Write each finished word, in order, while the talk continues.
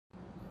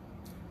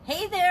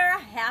Hey there,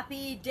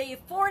 happy day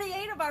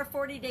 48 of our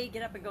 40-day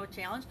Get Up and Go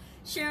challenge.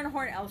 Sharon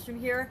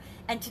Horn-Elstrom here,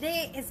 and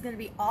today is going to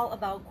be all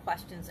about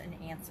questions and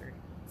answers.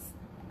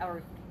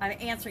 Or I'm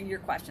answering your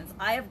questions.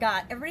 I have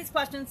got everybody's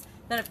questions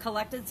that I've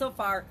collected so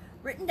far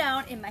written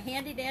down in my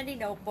handy dandy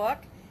notebook,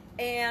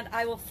 and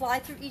I will fly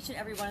through each and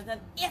every one of them.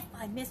 If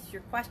I missed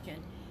your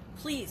question,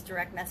 please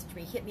direct message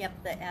me, hit me up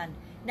at the end.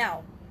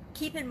 Now,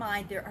 keep in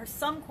mind there are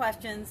some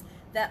questions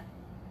that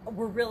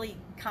were really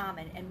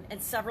common,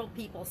 and several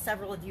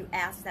of you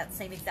asked that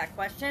same exact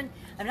question.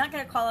 I'm not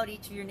going to call out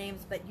each of your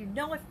names, but you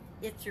know if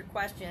it's your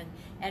question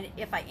and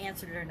if I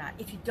answered it or not.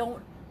 If you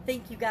don't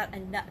think you got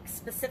a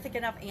specific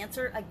enough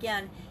answer,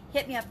 again,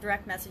 hit me up,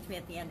 direct message me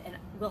at the end, and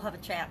we'll have a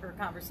chat or a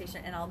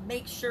conversation, and I'll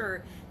make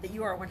sure that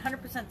you are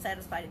 100%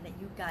 satisfied and that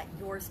you got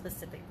your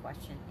specific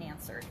question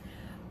answered.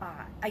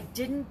 I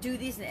didn't do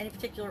these in any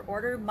particular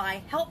order.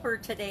 My helper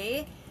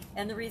today,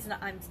 and the reason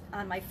I'm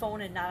on my phone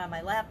and not on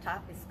my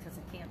laptop is because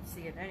I can't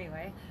see it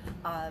anyway,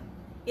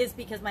 is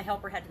because my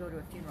helper had to go to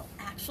a funeral.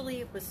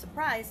 Actually, was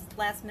surprised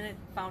last minute,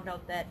 found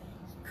out that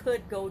he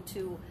could go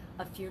to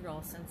a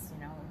funeral since,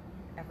 you know,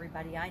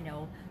 everybody I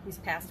know who's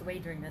passed away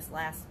during this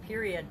last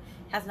period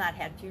has not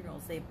had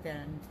funerals. They've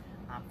been,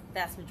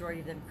 vast majority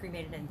of them,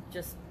 cremated and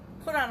just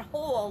put on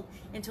hold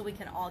until we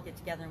can all get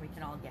together and we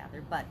can all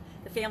gather. But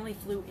the family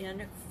flew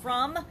in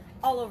from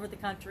all over the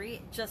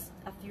country, just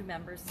a few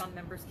members. Some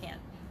members can't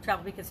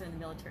travel because they're in the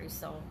military,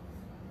 so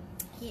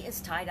he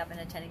is tied up in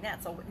attending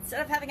that. So instead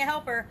of having a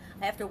helper,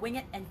 I have to wing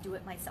it and do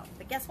it myself.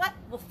 But guess what?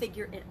 We'll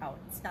figure it out.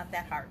 It's not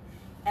that hard.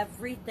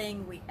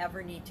 Everything we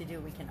ever need to do,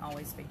 we can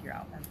always figure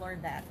out. I've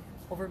learned that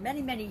over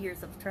many, many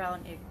years of trial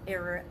and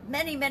error,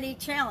 many, many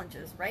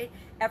challenges, right?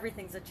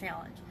 Everything's a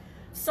challenge.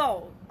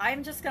 So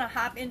I'm just going to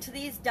hop into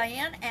these.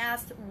 Diane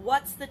asked,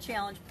 what's the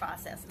challenge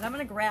process? And I'm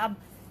going to grab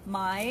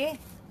my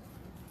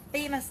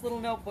famous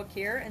little notebook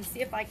here and see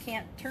if I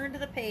can't turn to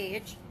the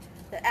page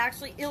that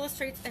actually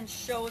illustrates and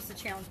shows the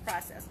challenge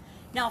process.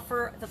 Now,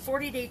 for the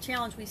 40-day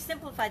challenge, we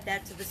simplified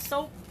that to the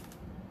SOAP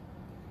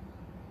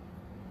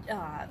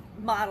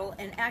model,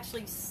 and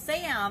actually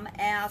Sam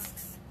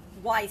asks,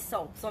 why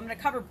SOAP? So I'm going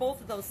to cover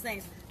both of those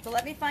things. So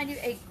let me find you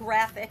a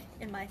graphic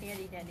in my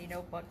handy dandy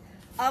notebook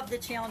of the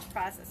challenge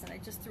process. And I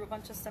just threw a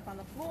bunch of stuff on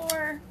the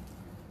floor.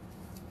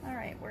 All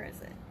right, where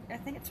is it? I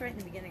think it's right in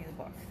the beginning of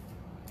the book.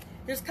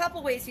 There's a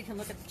couple ways you can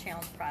look at the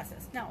challenge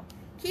process. Now,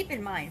 keep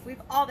in mind,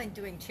 we've all been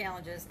doing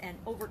challenges and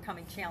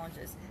overcoming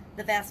challenges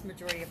the vast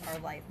majority of our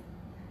life.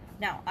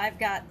 Now, I've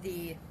got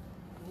the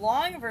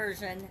long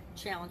version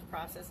challenge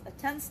process, a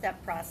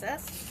 10-step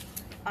process.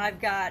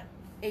 I've got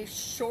a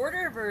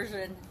shorter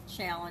version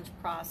challenge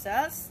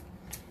process.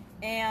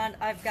 And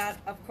I've got,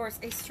 of course,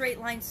 a straight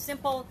line,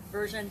 simple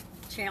version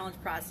challenge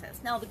process.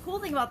 Now, the cool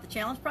thing about the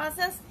challenge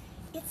process,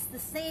 it's the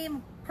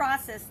same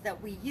process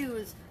that we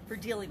use for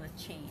dealing with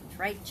change,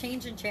 right?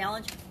 Change and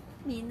challenge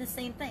mean the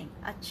same thing.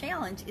 A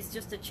challenge is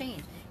just a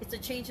change. It's a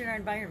change in our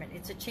environment.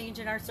 It's a change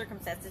in our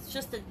circumstance. It's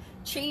just a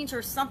change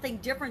or something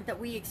different that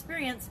we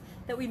experience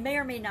that we may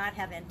or may not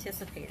have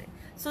anticipated.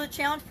 So the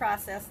challenge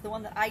process, the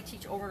one that I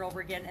teach over and over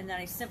again, and then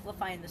I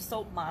simplify in the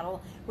SOAP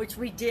model, which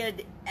we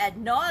did ad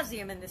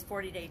nauseum in this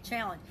 40-day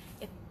challenge.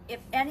 If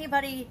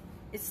anybody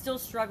is still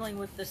struggling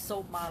with the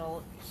SOAP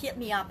model, hit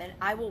me up and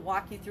I will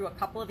walk you through a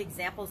couple of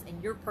examples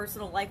in your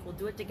personal life. We'll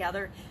do it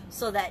together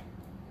so that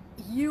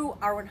you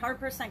are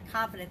 100%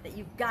 confident that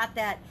you've got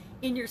that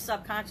in your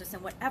subconscious,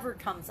 and whatever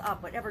comes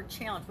up, whatever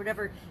challenge,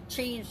 whatever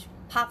change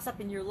pops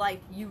up in your life,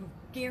 you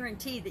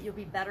guarantee that you'll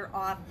be better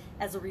off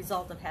as a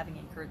result of having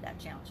incurred that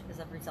challenge, as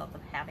a result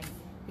of having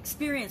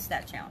experienced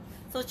that challenge.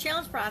 So the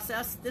challenge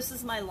process, this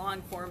is my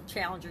long form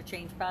challenge or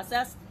change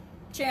process.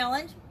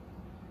 Challenge,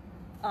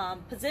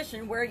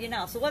 position, where are you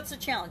now? So what's the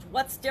challenge?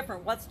 What's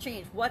different? What's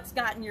changed? What's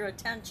gotten your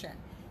attention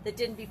that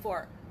didn't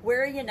before?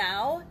 Where are you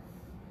now?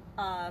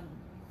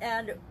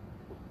 And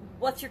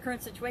what's your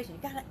current situation?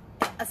 You got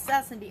to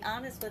assess and be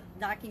honest with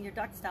knocking your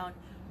ducks down.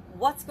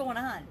 What's going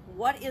on?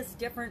 What is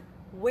different?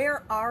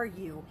 Where are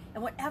you?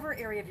 And whatever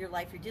area of your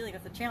life you're dealing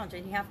with a challenge,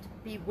 and you have to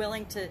be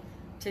willing to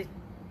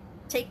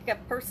take a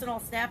personal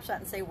snapshot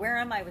and say, where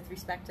am I with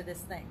respect to this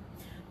thing?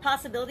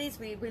 Possibilities,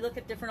 we look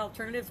at different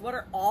alternatives. What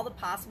are all the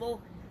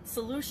possible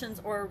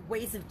solutions or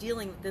ways of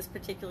dealing with this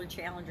particular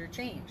challenge or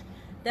change?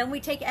 Then we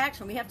take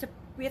action. We have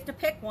to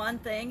pick one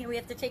thing, and we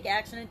have to take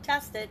action and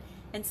test it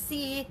and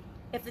see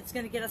if it's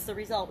going to get us the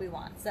result we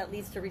want. So that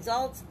leads to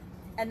results.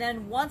 And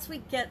then once we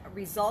get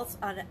results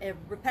on a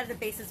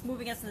repetitive basis,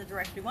 moving us in the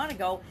direction we want to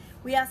go,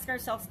 we ask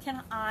ourselves,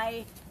 can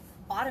I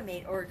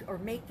automate or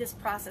make this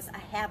process a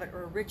habit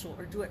or a ritual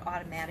or do it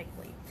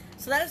automatically?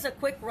 So that is a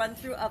quick run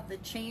through of the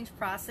change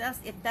process.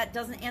 If that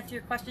doesn't answer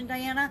your question,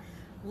 Diana,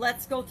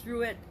 let's go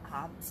through it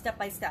step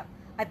by step.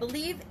 I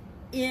believe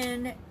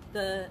in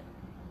the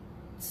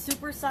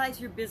Supersize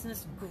Your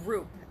Business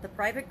group, the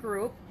private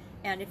group,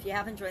 and if you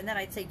haven't joined that,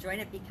 I'd say join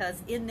it,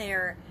 because in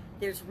there,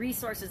 there's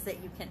resources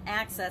that you can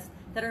access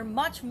that are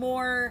much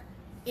more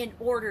in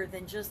order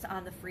than just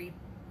on the free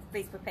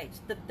Facebook page.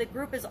 The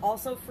group is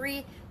also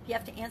free. You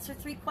have to answer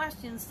 3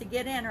 questions to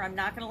get in, or I'm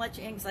not going to let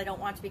you in because I don't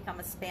want to become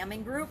a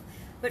spamming group.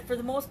 But for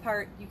the most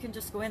part, you can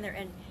just go in there.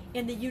 And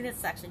in the unit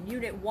section,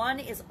 unit 1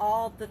 is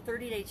all the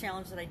 30-day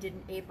challenge that I did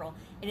in April.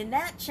 And in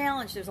that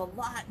challenge, there's a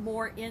lot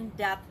more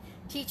in-depth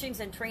teachings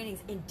and trainings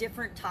in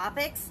different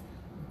topics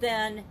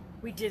than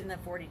we did in the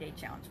 40-day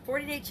challenge.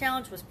 40-day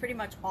challenge was pretty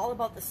much all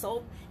about the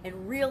SOAP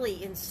and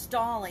really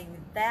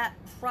installing that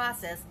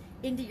process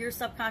into your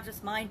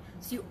subconscious mind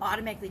so you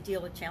automatically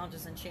deal with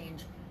challenges and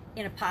change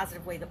in a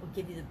positive way that will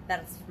give you the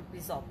best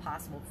result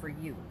possible for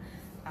you.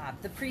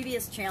 The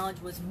previous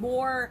challenge was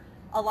more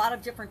a lot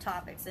of different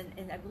topics,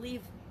 and I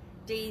believe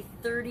day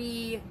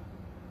 31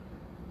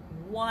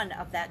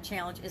 of that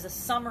challenge is a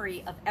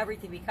summary of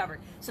everything we covered.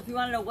 So if you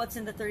want to know what's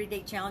in the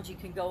 30-day challenge, you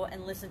can go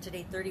and listen to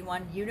day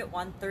 31, unit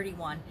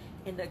 131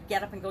 in the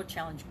Get Up and Go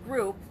Challenge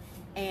group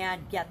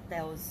and get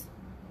those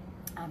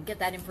get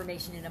that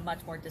information in a much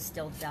more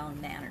distilled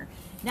down manner.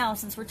 Now,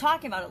 since we're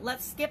talking about it,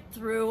 let's skip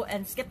through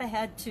and skip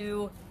ahead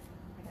to,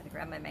 I gotta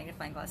grab my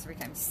magnifying glass every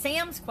time,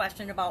 Sam's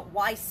question about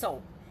why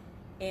soap,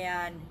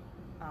 and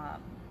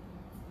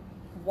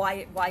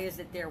why is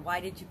it there? Why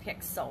did you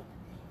pick soap?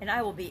 And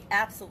I will be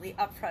absolutely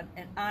upfront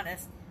and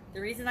honest.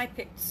 The reason I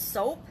picked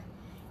soap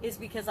is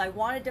because I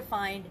wanted to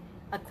find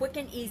a quick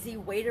and easy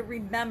way to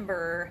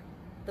remember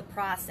the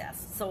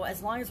process. So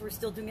as long as we're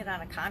still doing it on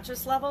a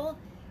conscious level,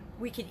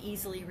 we can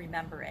easily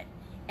remember it.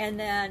 And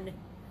then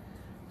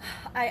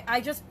how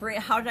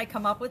did I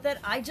come up with it?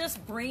 I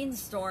just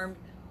brainstormed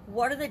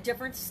what are the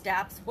different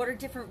steps, what are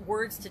different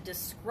words to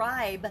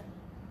describe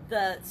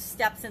the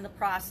steps in the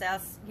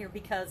process here,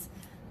 because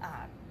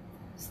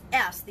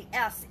the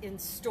S in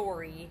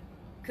story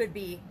could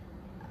be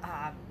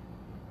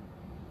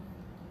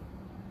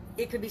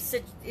it could be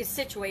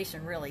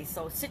situation, really.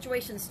 So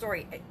situation,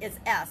 story is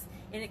S,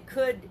 and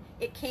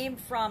it came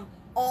from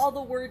all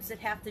the words that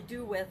have to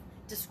do with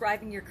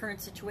describing your current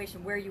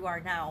situation, where you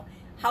are now.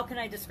 How can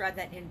I describe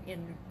that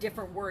in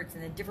different words,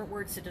 and then different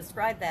words to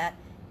describe that?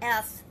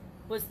 S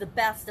was the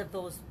best of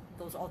those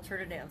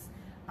alternatives.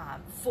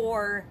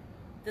 For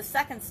the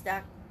second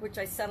step, which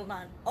I settled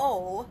on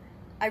O,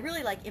 I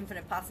really like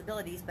infinite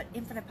possibilities, but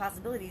infinite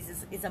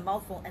possibilities is a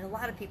mouthful, and a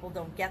lot of people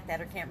don't get that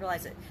or can't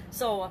realize it.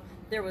 So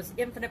there was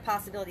infinite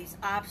possibilities,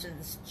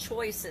 options,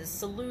 choices,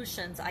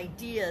 solutions,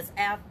 ideas,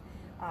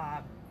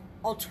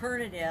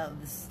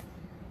 alternatives.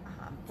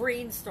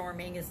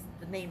 Brainstorming is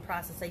the main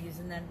process I use.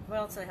 And then what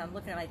else? I'm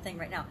looking at my thing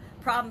right now.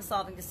 Problem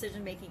solving,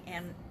 decision making,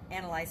 and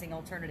analyzing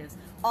alternatives.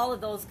 All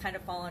of those kind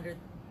of fall under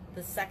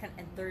the second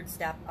and third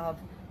step of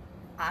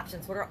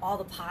options. What are all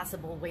the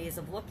possible ways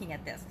of looking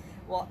at this?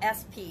 Well,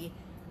 SP,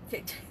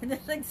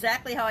 that's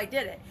exactly how I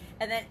did it.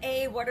 And then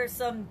A, what are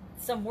some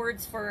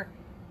words for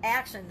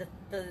action?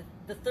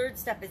 The third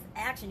step is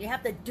action. You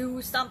have to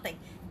do something.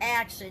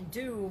 Action,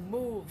 do,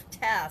 move,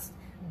 test,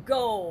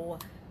 go,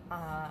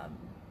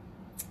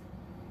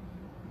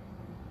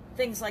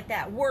 things like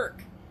that.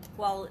 Work.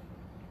 Well,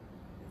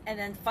 and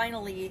then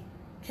finally,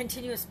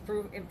 continuous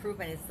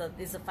improvement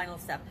is the final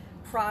step.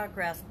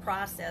 Progress,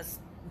 process,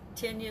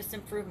 continuous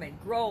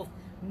improvement, growth,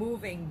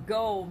 moving,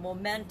 go,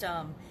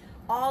 momentum,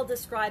 all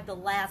describe the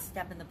last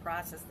step in the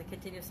process, the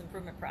continuous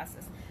improvement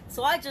process.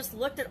 So I just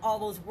looked at all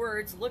those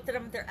words, looked at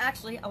them. They're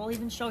actually, I will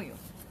even show you,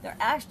 they're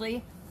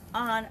actually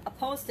on a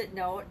Post-it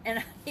note, and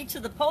on each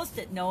of the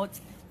Post-it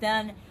notes,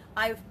 then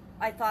I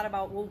thought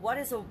about, well, what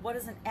is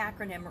an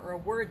acronym or a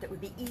word that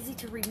would be easy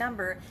to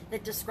remember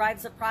that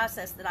describes a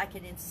process that I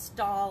can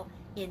install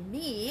in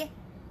me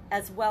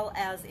as well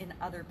as in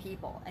other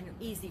people, and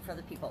easy for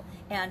other people.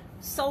 And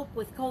soap,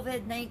 with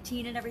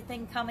COVID-19 and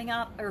everything coming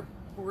up, or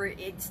we're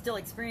still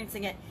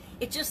experiencing it,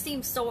 it just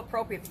seems so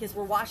appropriate because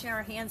we're washing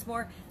our hands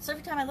more. So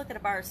every time I look at a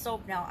bar of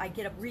soap now, I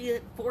get a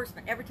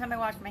reinforcement. Every time I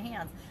wash my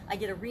hands, I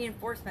get a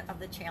reinforcement of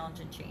the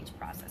challenge and change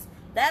process.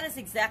 That is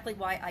exactly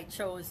why I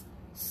chose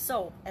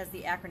SOAP as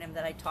the acronym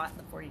that I taught in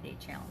the 40-day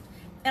challenge.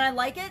 And I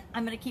like it.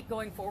 I'm going to keep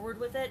going forward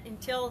with it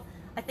until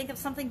I think of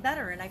something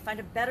better and I find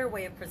a better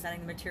way of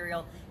presenting the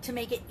material to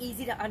make it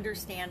easy to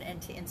understand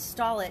and to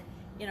install it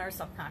in our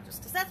subconscious,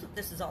 because that's what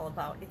this is all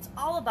about. It's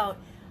all about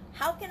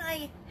how can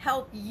I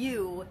help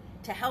you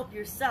to help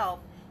yourself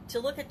to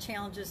look at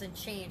challenges and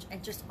change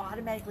and just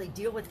automatically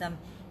deal with them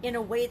in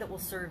a way that will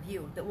serve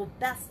you, that will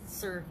best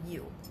serve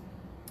you.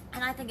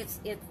 And I think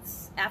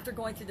it's after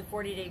going through the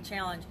 40-day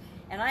challenge,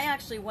 and I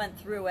actually went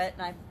through it,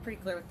 and I'm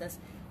pretty clear with this.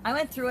 I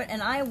went through it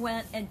and I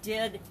went and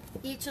did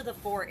each of the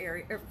four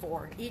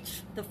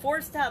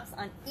steps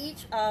on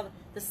each of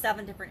the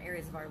 7 different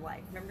areas of our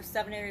life. Remember,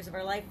 7 areas of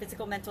our life: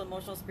 physical, mental,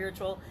 emotional,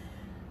 spiritual,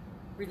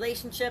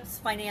 relationships,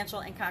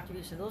 financial, and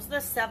contribution. Those are the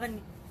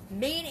 7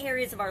 main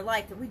areas of our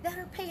life that we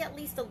better pay at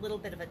least a little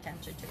bit of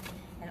attention to.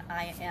 And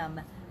I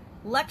am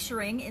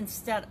lecturing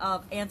instead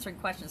of answering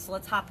questions. So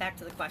let's hop back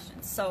to the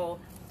questions. So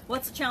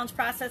what's the challenge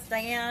process,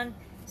 Diane?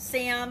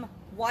 Sam,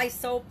 why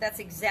soap? That's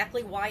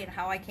exactly why and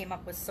how I came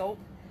up with soap.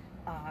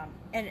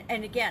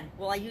 And again,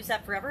 will I use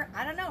that forever?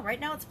 I don't know. Right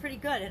now it's pretty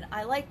good. And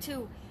I like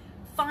to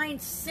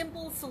find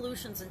simple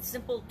solutions and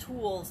simple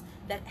tools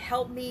that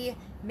help me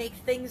make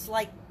things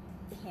like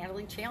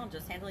handling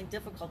challenges, handling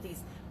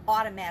difficulties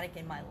automatic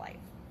in my life.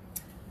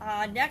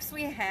 Next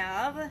we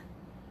have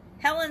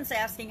Helen's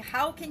asking,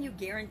 how can you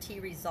guarantee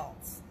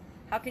results?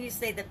 How can you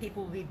say that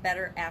people will be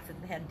better after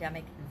the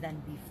pandemic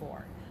than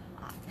before?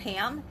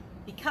 Pam,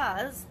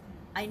 because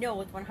I know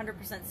with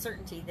 100%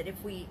 certainty that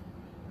if we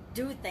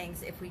do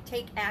things, if we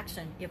take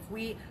action, if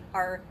we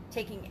are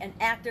taking an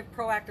active,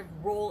 proactive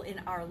role in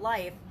our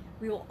life,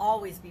 we will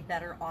always be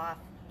better off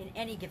in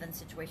any given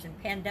situation,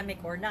 pandemic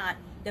or not,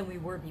 than we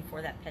were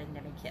before that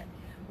pandemic hit.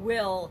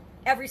 Will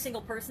every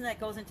single person that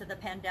goes into the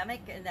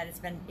pandemic and that has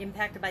been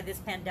impacted by this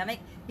pandemic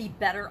be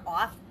better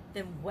off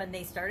than when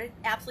they started?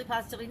 Absolutely,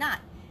 positively not.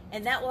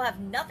 And that will have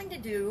nothing to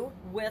do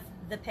with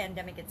the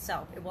pandemic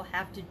itself. It will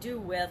have to do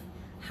with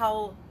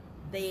how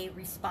they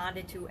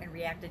responded to and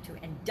reacted to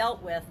and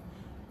dealt with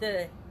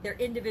their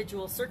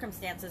individual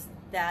circumstances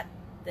that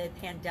the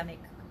pandemic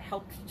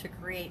helped to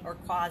create or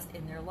caused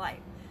in their life.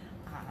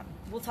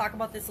 We'll talk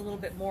about this a little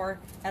bit more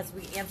as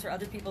we answer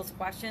other people's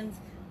questions,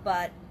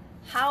 but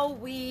how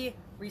we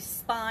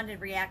respond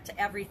and react to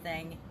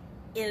everything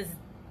is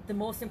the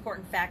most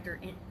important factor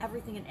in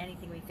everything and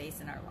anything we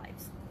face in our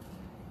lives.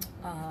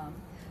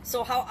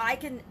 So how I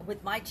can,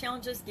 with my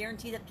challenges,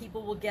 guarantee that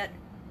people will get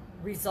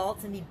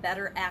results and be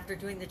better after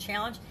doing the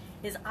challenge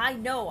is I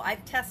know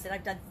I've tested,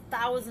 I've done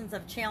thousands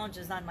of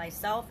challenges on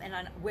myself and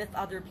with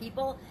other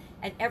people,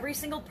 and every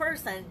single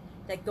person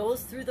that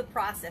goes through the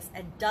process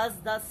and does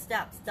the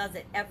steps, does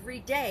it every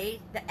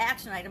day, the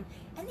action item,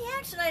 and the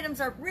action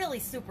items are really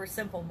super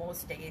simple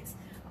most days.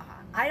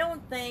 I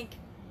don't think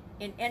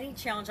in any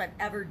challenge I've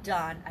ever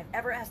done, I've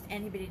ever asked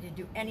anybody to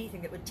do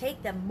anything that would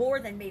take them more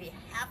than maybe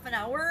half an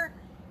hour.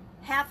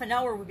 Half an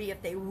hour would be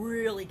if they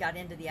really got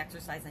into the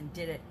exercise and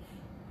did it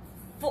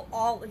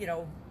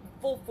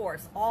full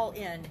force, all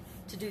in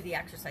to do the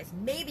exercise.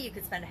 Maybe you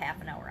could spend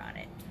half an hour on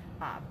it.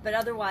 But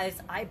otherwise,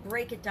 I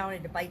break it down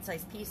into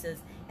bite-sized pieces,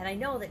 and I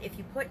know that if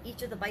you put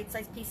each of the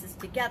bite-sized pieces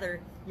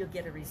together, you'll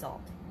get a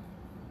result.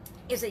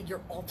 Is it your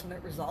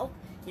ultimate result?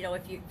 You know,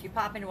 if you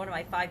pop into one of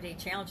my 5-day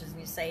challenges and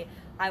you say,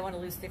 I want to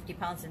lose 50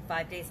 pounds in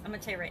 5 days, I'm going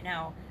to tell you right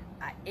now,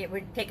 it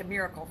would take a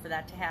miracle for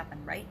that to happen,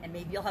 right? And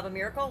maybe you'll have a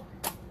miracle.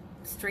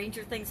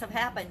 Stranger things have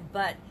happened,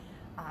 but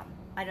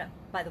I don't.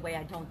 By the way,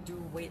 I don't do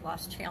weight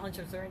loss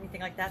challenges or anything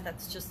like that.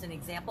 That's just an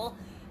example.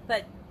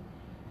 But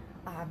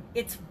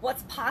it's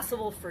what's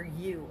possible for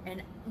you.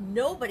 And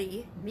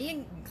nobody,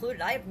 me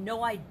included, I have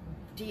no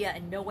idea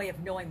and no way of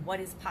knowing what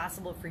is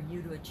possible for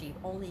you to achieve.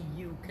 Only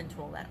you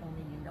control that.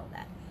 Only you know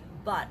that.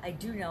 But I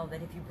do know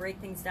that if you break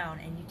things down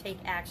and you take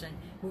action,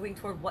 moving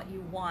toward what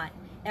you want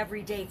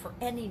every day for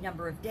any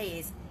number of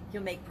days,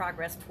 you'll make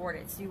progress toward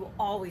it. So you will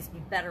always be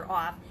better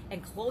off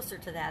and closer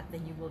to that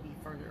than you will be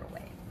further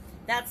away.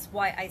 That's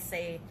why I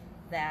say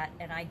that,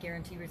 and I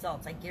guarantee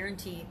results. I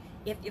guarantee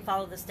if you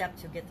follow the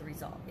steps, you'll get the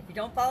result. If you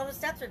don't follow the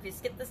steps, or if you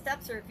skip the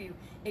steps, or if you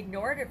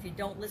ignore it, or if you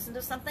don't listen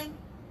to something,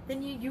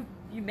 then you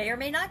may or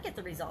may not get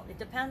the result. It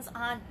depends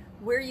on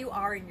where you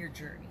are in your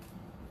journey.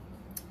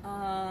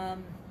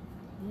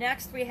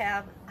 Next we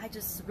have, I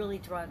just really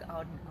drug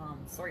out,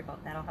 sorry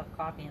about that, I'll have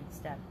coffee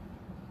instead.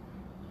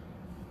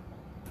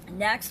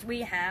 Next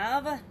we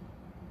have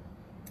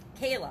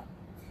Caleb,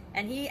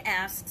 and he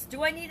asks,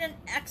 do I need an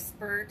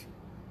expert,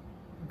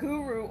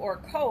 guru, or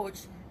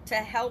coach to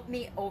help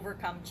me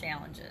overcome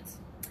challenges?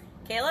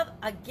 Caleb,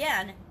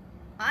 again,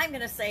 I'm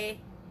going to say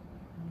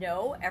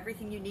no.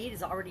 Everything you need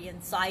is already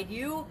inside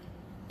you.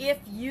 If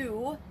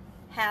you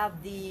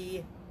have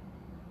the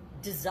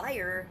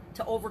desire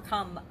to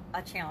overcome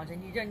a challenge,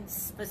 and you didn't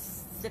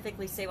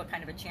specifically say what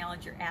kind of a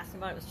challenge you're asking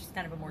about, it was just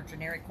kind of a more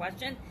generic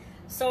question.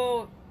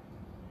 So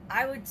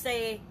I would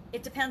say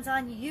it depends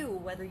on you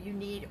whether you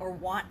need or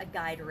want a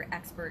guide or an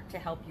expert to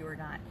help you or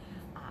not.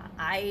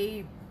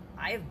 I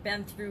have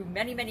been through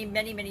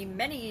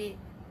many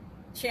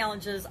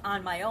challenges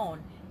on my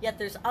own, yet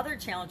there's other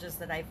challenges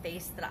that I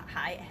faced that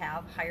I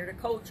have hired a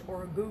coach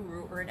or a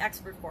guru or an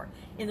expert for.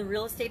 In the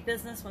real estate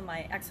business, when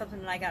my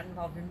ex-husband and I got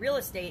involved in real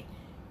estate,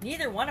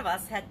 neither one of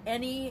us had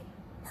any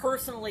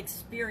personal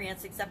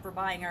experience except for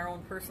buying our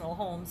own personal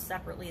homes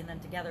separately and then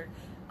together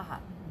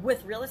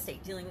with real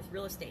estate, dealing with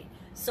real estate.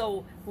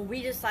 So when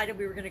we decided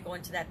we were going to go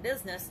into that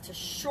business, to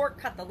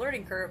shortcut the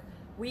learning curve,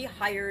 we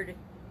hired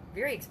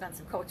very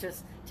expensive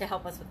coaches to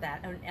help us with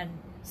that. And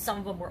some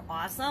of them were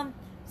awesome,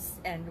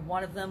 and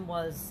one of them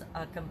was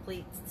a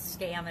complete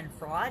scam and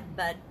fraud,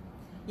 but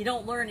you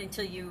don't learn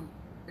until you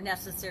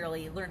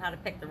necessarily learn how to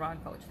pick the wrong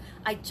coach.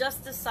 I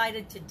just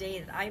decided today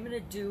that I'm going to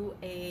do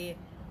a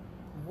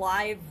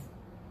live,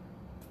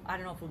 I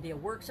don't know if it would be a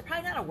workshop,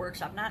 probably not a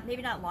workshop,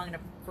 maybe not long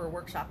enough for a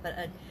workshop, but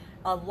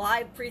a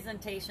live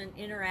presentation,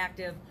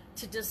 interactive,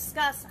 to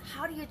discuss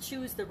how do you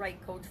choose the right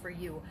coach for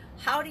you?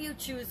 How do you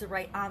choose the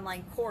right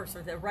online course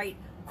or the right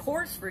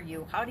course for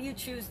you? How do you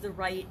choose the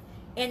right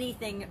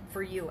anything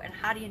for you? And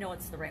how do you know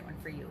it's the right one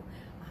for you?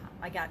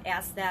 I got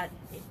asked that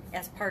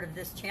as part of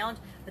this challenge,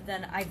 but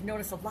then I've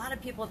noticed a lot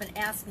of people have been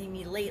asking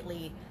me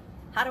lately,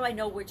 how do I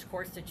know which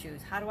course to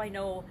choose? How do I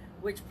know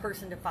which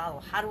person to follow?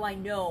 How do I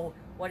know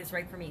what is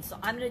right for me? So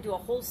I'm going to do a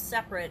whole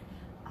separate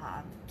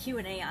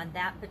Q&A on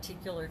that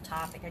particular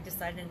topic. I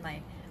decided in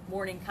my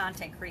morning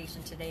content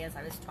creation today as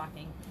I was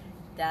talking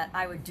that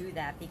I would do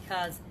that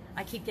because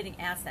I keep getting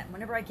asked that.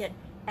 Whenever I get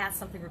asked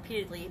something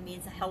repeatedly, it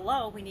means,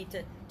 hello, we need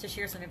to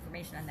share some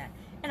information on that.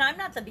 And I'm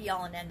not the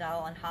be-all and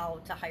end-all on how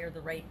to hire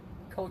the right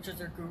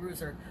coaches or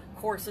gurus or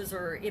courses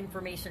or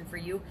information for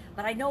you,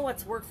 but I know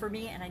what's worked for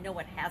me and I know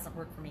what hasn't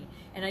worked for me.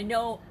 And I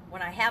know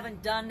when I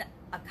haven't done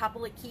a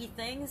couple of key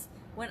things,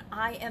 when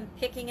I am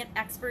picking an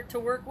expert to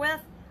work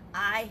with,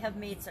 I have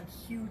made some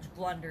huge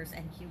blunders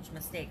and huge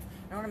mistakes.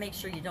 I want to make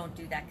sure you don't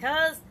do that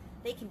because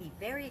they can be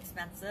very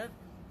expensive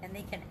and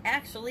they can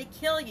actually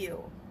kill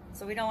you.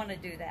 So we don't want to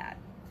do that.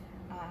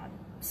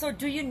 So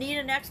do you need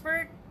an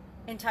expert?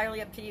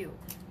 Entirely up to you.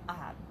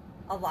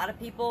 A lot of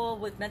people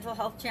with mental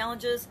health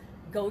challenges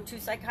go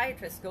to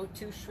psychiatrists, go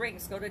to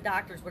shrinks, go to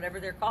doctors, whatever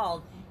they're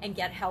called, and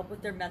get help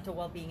with their mental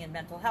well-being and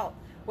mental health.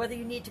 Whether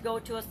you need to go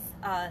to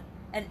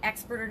an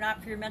expert or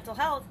not for your mental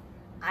health,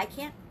 I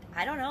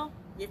don't know.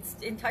 It's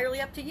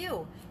entirely up to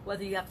you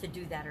whether you have to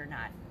do that or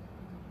not.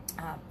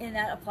 And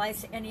that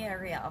applies to any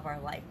area of our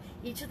life.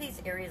 Each of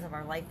these areas of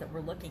our life that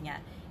we're looking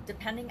at,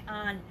 depending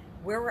on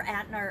where we're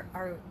at in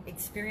our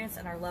experience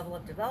and our level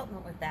of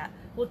development with that,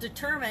 will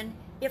determine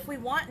if we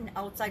want an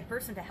outside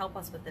person to help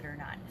us with it or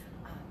not.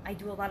 I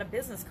do a lot of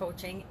business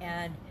coaching,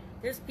 and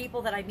there's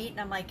people that I meet, and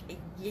I'm like,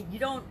 you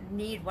don't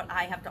need what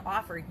I have to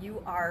offer.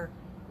 You are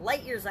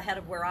light years ahead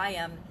of where I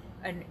am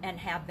and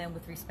have been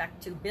with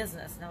respect to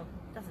business. Now,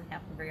 it doesn't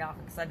happen very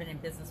often because I've been in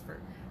business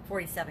for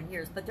 47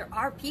 years, but there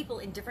are people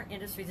in different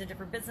industries and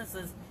different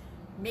businesses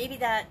maybe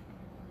that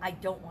I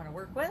don't want to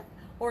work with,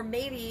 or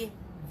maybe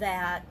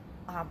that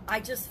I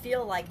just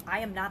feel like I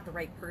am not the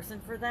right person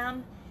for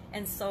them,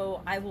 and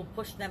so I will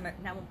push them,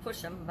 and I won't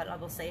push them, but I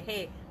will say,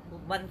 hey,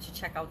 why don't you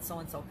check out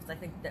so-and-so, because I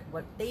think that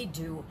what they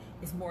do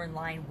is more in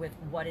line with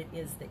what it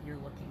is that you're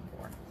looking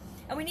for.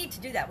 And we need to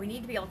do that. We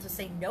need to be able to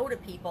say no to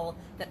people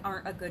that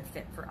aren't a good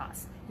fit for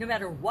us, no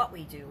matter what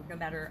we do, no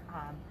matter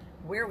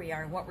where we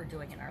are and what we're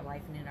doing in our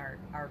life and in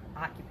our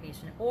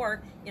occupation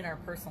or in our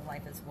personal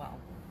life as well.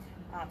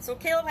 So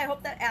Caleb, I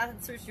hope that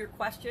answers your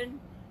question.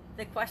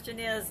 The question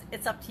is,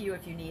 it's up to you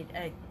if you need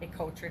a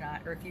coach or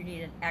not, or if you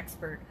need an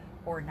expert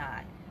or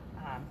not.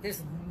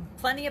 There's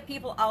plenty of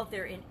people out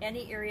there in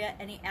any area,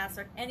 any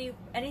aspect,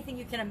 anything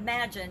you can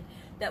imagine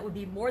that would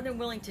be more than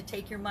willing to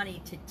take your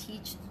money to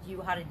teach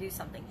you how to do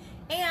something.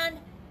 And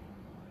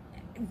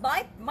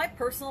my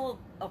personal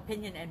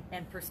opinion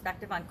and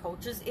perspective on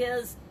coaches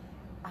is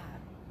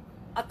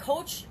a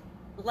coach,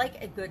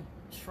 like a good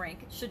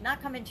shrink, should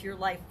not come into your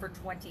life for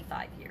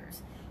 25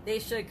 years. They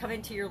should come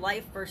into your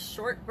life for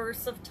short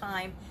bursts of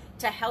time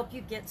to help you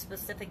get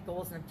specific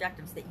goals and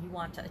objectives that you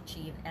want to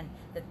achieve and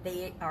that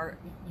they are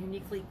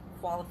uniquely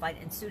qualified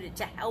and suited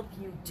to help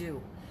you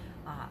do.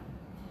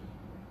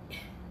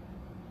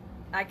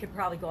 I could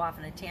probably go off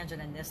on a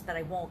tangent on this, but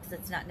I won't because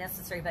it's not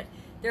necessary. But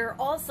there are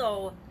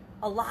also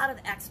a lot of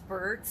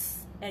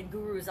experts and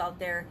gurus out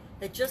there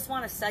that just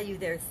want to sell you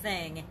their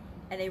thing,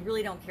 and they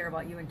really don't care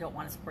about you and don't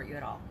want to support you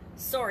at all.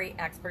 Sorry,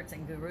 experts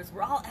and gurus.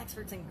 We're all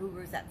experts and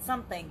gurus at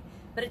something,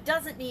 but it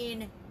doesn't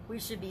mean we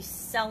should be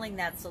selling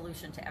that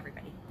solution to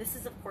everybody. This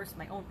is, of course,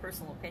 my own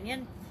personal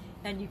opinion,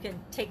 and you can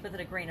take with it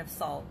a grain of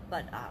salt.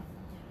 But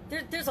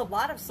there's a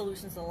lot of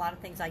solutions and a lot of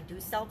things I do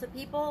sell to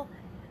people,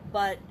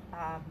 but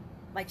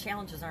my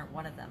challenges aren't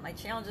one of them. My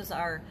challenges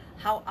are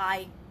how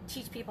I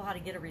teach people how to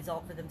get a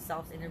result for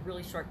themselves in a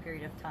really short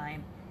period of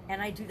time,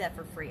 and I do that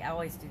for free. I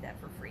always do that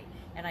for free,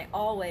 and I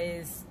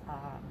always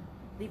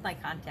leave my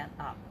content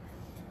up.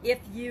 If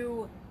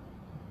you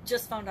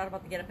just found out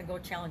about the Get Up and Go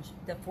Challenge,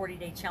 the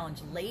 40-day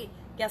challenge late,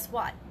 guess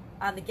what?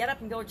 On the Get Up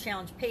and Go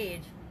Challenge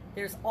page,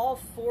 there's all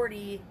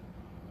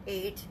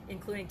 48,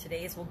 including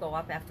today's, will go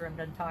up after I'm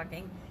done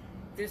talking.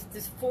 There's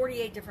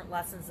 48 different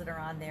lessons that are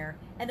on there,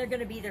 and they're going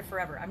to be there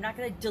forever. I'm not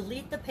going to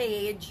delete the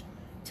page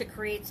to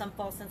create some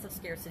false sense of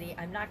scarcity.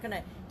 I'm not going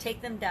to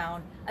take them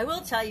down. I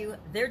will tell you,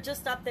 they're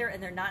just up there,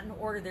 and they're not in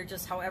order. They're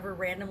just however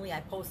randomly I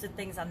posted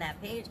things on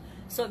that page,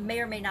 so it may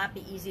or may not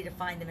be easy to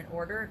find them in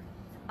order.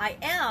 I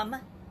am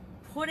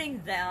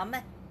putting them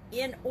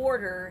in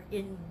order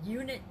in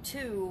Unit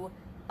 2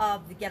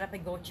 of the Get Up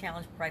and Go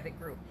Challenge private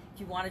group. If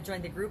you want to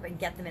join the group and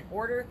get them in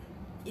order,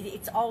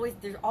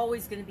 they're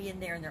always going to be in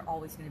there, and they're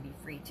always going to be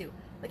free too.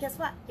 But guess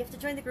what? You have to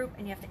join the group,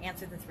 and you have to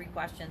answer the 3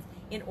 questions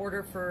in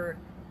order for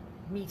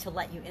me to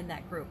let you in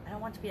that group. I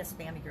don't want it to be a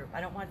spammy group.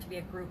 I don't want it to be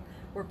a group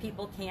where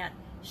people can't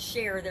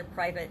share their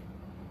private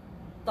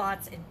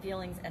thoughts and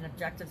feelings and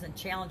objectives and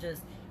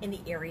challenges in the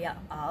area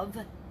of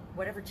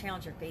whatever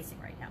challenge you're facing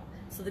right now.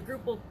 So the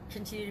group will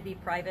continue to be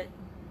private.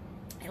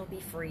 It'll be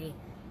free,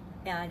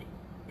 and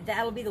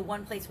that'll be the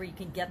one place where you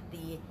can get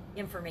the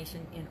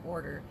information in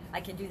order. I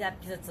can do that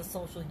because it's a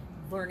social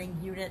learning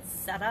unit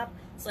setup,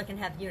 so I can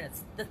have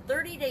units. The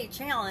 30-day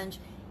challenge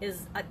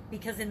is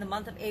because in the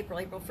month of April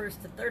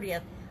 1st to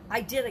 30th,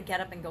 I did a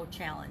Get Up and Go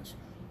challenge,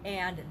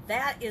 and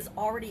that is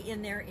already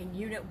in there in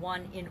Unit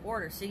 1 in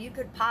order. So you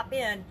could pop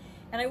in,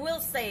 and I will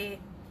say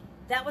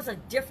that was a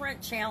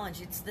different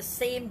challenge. It's the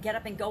same get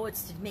up and go.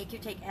 It's to make you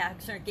take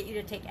action or get you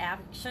to take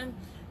action.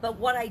 But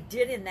what I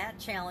did in that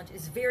challenge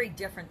is very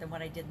different than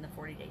what I did in the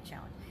 40-day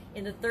challenge.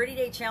 In the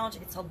 30-day challenge,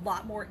 it's a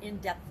lot more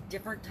in-depth,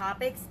 different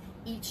topics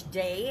each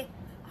day.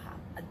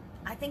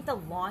 I think the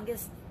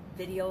longest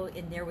video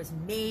in there was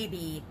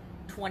maybe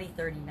 20,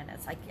 30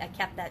 minutes. I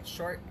kept that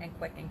short and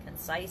quick and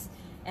concise.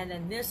 And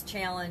then this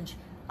challenge,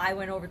 I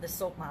went over the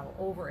SOAP model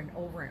over and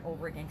over and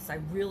over again because I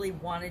really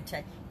wanted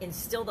to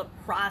instill the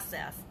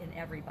process in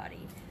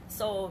everybody.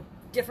 So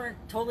different,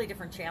 totally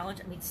different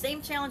challenge. I mean,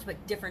 same challenge,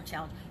 but different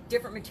challenge,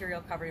 different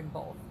material covered in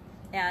both.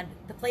 And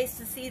the place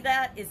to see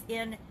that is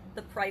in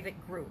the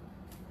private group.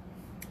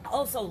 I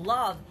also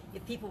love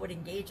if people would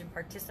engage and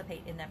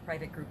participate in that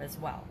private group as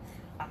well,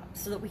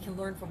 so that we can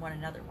learn from one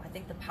another. I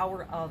think the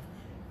power of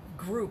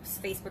groups,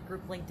 Facebook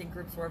group, LinkedIn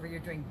groups, wherever you're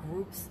doing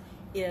groups,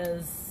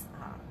 is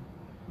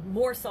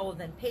more so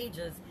than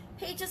pages.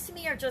 Pages to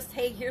me are just,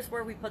 hey, here's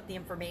where we put the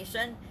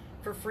information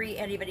for free.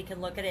 Anybody can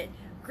look at it.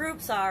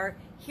 Groups are,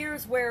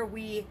 here's where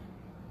we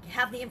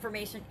have the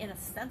information in a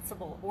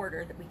sensible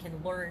order that we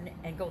can learn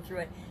and go through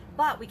it.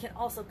 But we can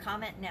also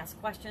comment and ask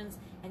questions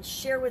and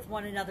share with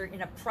one another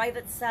in a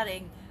private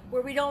setting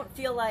where we don't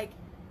feel like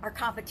our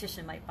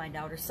competition might find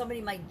out or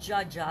somebody might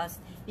judge us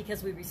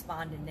because we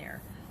respond in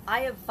there.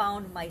 I have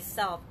found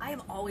myself, I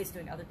am always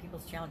doing other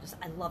people's challenges.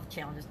 I love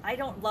challenges. I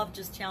don't love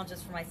just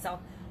challenges for myself.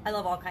 I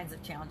love all kinds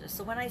of challenges.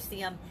 So when I see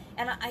them,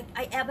 and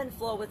I ebb and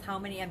flow with how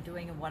many I'm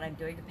doing and what I'm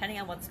doing, depending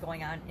on what's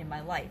going on in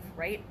my life,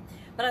 right?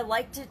 But I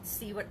like to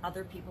see what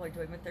other people are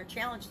doing with their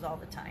challenges all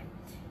the time.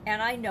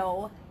 And I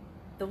know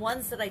the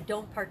ones that I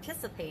don't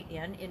participate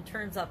in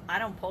terms of I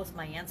don't post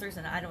my answers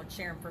and I don't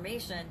share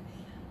information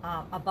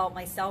about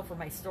myself or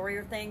my story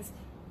or things,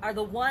 are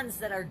the ones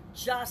that are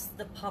just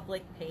the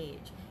public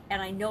page.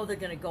 And I know they're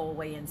going to go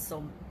away in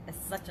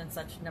such and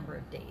such number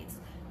of days.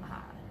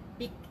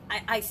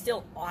 I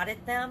still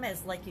audit them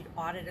as like you'd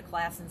audit a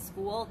class in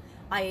school.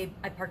 I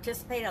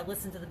participate, I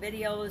listen to the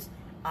videos,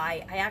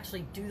 I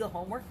actually do the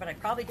homework, but I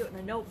probably do it in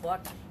a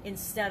notebook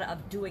instead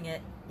of doing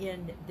it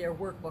in their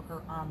workbook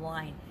or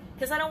online.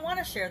 Because I don't want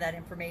to share that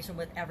information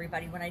with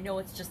everybody when I know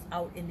it's just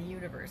out in the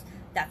universe.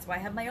 That's why I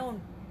have my own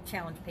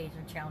challenge page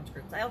and challenge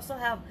groups. I also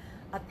have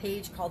a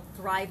page called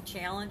Thrive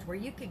Challenge where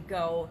you could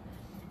go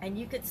and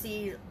you could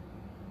see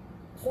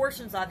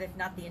portions of it, if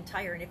not the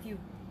entire. And if you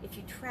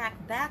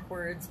track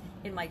backwards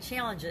in my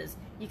challenges,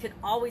 you can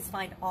always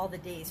find all the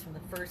days from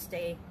the first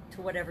day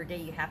to whatever day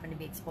you happen to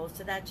be exposed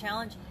to that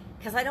challenge,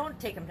 because I don't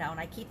take them down.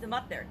 I keep them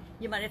up there.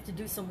 You might have to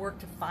do some work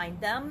to find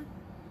them,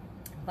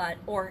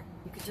 or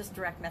you could just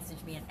direct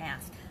message me and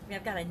ask. I mean,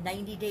 I've got a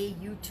 90-day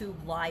YouTube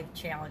live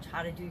challenge,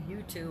 how to do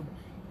YouTube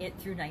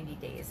through 90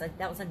 days.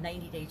 That was a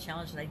 90-day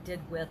challenge that I did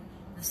with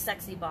the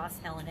sexy boss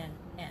Helen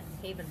and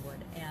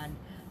Havenwood, and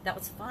that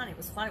was fun. It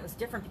was fun. It was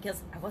different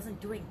because I wasn't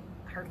doing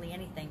hardly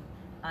anything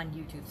on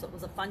YouTube. So it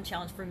was a fun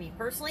challenge for me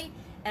personally,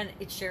 and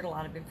it shared a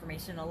lot of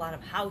information, a lot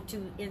of how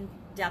to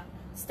in-depth,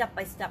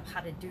 step-by-step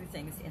how to do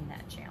things in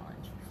that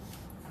challenge.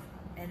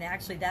 And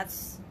actually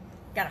that's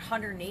got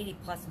 180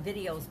 plus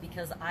videos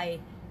because I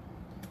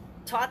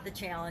taught the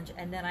challenge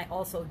and then I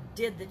also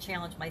did the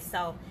challenge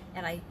myself,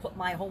 and I put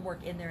my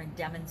homework in there and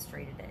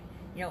demonstrated it.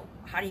 You know,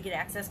 how do you get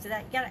access to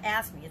that? You gotta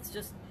ask me. It's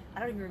just, I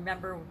don't even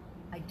remember.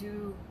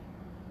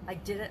 I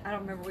did it, I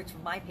don't remember which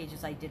of my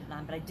pages I did it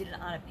on, but I did it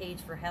on a page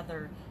for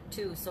Heather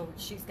too, so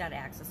she's got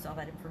access to all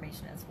that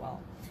information as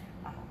well.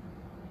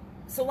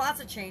 So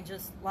lots of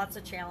changes, lots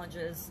of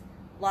challenges,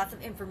 lots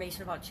of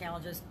information about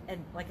challenges,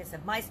 and like I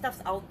said, my stuff's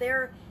out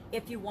there.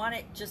 If you want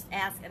it, just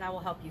ask and I will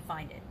help you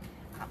find it.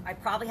 I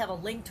probably have a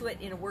link to it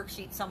in a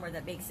worksheet somewhere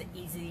that makes it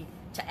easy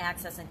to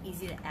access and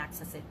easy to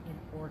access it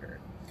in order.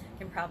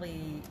 Can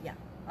probably, yeah,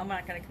 I'm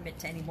not going to commit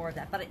to any more of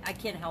that, but I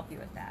can help you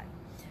with that.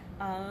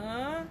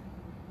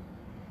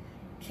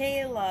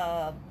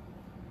 Caleb,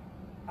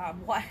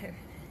 why?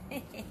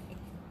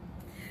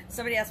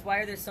 Somebody asked, why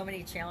are there so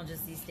many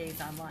challenges these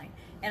days online?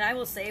 And I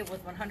will say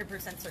with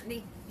 100%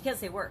 certainty, because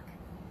they work.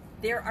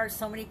 There are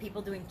so many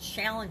people doing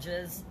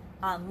challenges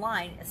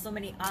online, so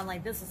many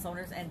online business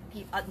owners and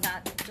people,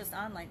 not just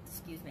online,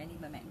 excuse me, I need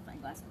my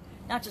magnifying glass,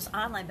 not just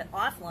online, but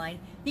offline,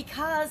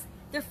 because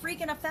they're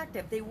freaking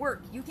effective. They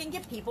work. You can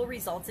get people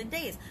results in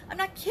days. I'm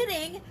not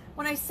kidding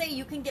when I say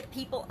you can get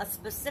people a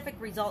specific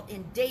result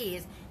in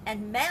days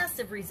and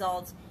massive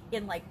results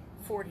in like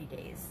 40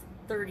 days,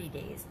 30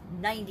 days,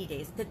 90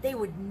 days that they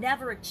would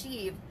never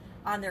achieve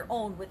on their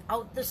own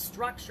without the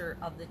structure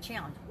of the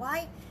challenge.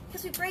 Why?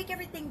 Because we break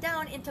everything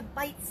down into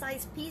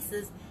bite-sized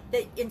pieces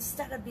that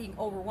instead of being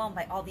overwhelmed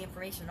by all the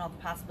information and all the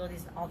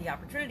possibilities and all the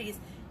opportunities,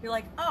 you're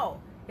like,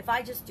 oh, if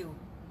I just do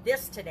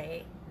this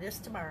today, this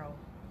tomorrow,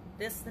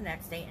 this the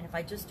next day, and if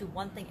I just do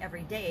one thing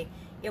every day,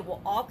 it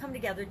will all come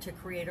together to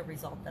create a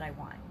result that I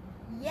want.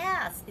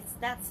 Yes, it's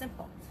that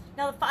simple.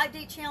 Now the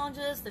 5-day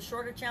challenges, the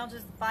shorter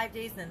challenges, the 5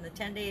 days, and the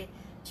 10-day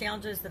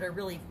challenges that are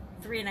really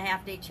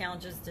 3.5-day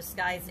challenges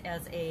disguised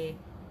as a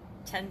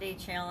 10-day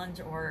challenge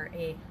or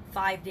a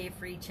 5-day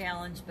free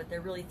challenge, but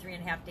they're really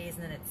 3.5 days,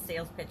 and then it's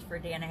sales pitch for a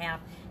day and a half,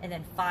 and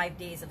then 5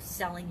 days of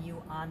selling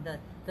you on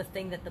the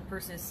thing that the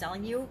person is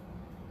selling you.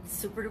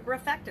 Super duper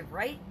effective,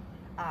 right?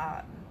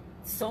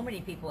 So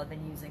many people have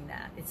been using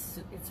that.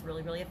 It's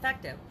really, really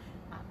effective.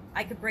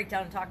 I could break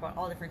down and talk about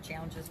all different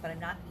challenges, but I'm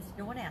not, because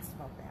no one asked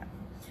about that.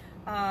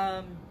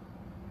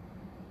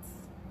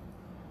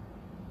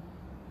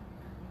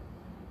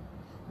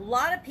 A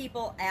lot of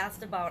people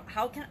asked about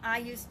how can I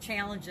use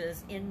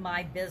challenges in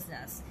my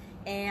business,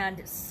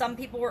 and some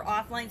people were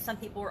offline, some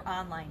people were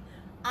online.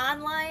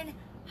 Online,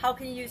 how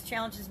can you use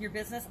challenges in your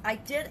business? I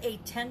did a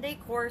 10-day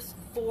course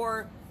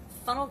for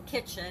Funnel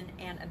Kitchen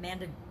and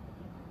Amanda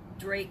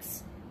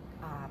Drake's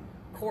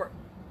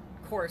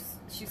course.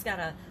 She's got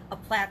a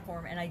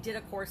platform, and I did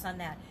a course on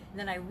that, and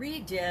then I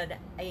redid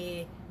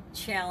a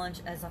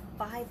challenge as a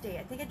 5-day.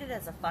 I think I did it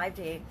as a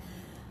 5-day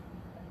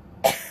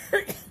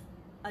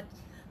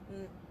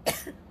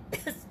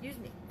excuse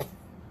me.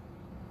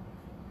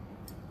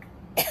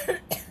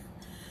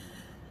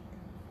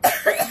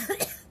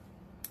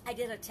 I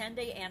did a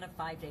 10-day and a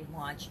 5-day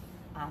launch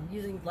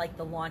using like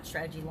the launch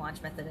strategy,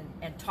 launch method,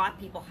 and taught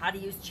people how to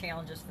use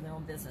challenges for their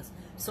own business.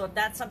 So if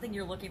that's something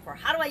you're looking for,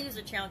 how do I use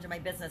a challenge in my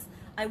business?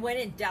 I went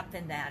in depth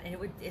in that, and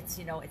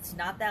it's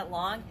not that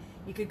long.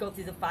 You could go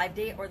through the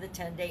 5-day or the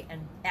 10-day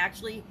and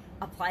actually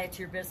apply it to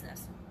your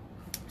business.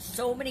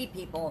 So many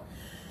people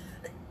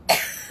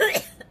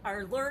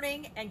are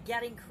learning and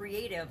getting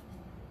creative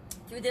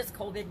through this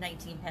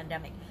COVID-19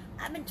 pandemic.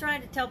 I've been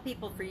trying to tell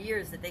people for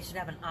years that they should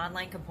have an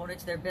online component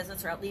to their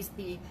business, or at least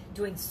be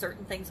doing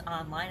certain things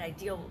online. I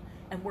deal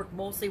and work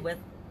mostly with,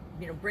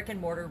 brick and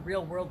mortar,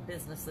 real world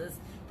businesses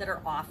that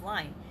are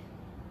offline.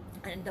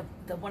 And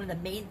one of the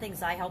main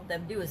things I help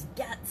them do is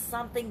get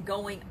something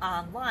going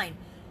online.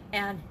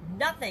 And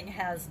nothing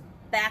has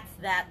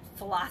backed that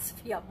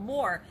philosophy up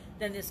more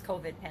than this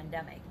COVID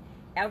pandemic.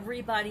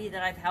 Everybody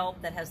that I've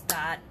helped that has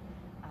got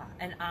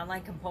an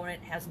online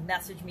component has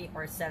messaged me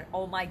or said,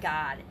 oh my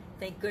God,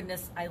 thank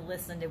goodness I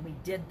listened and we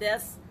did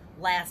this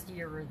last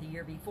year or the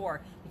year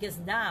before. Because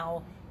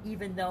now,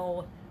 even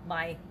though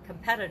my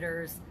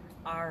competitors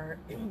are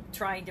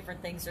trying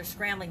different things, they're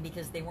scrambling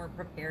because they weren't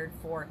prepared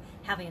for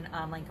having an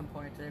online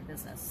component to their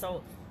business.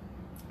 So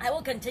I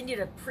will continue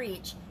to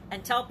preach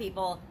and tell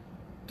people,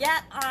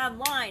 get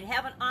online,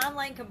 have an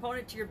online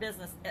component to your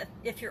business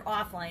if you're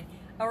offline,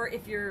 or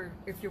if you're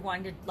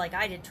wanting to, like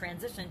I did,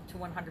 transition to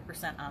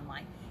 100%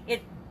 online.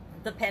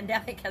 The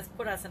pandemic has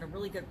put us in a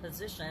really good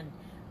position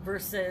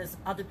versus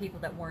other people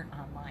that weren't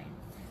online.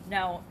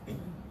 Now,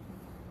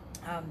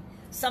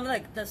 some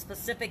of the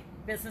specific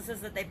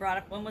businesses that they brought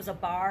up, one was a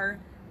bar,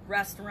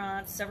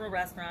 restaurants, several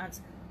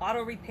restaurants,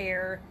 auto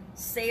repair,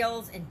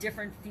 sales in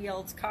different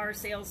fields, car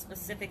sales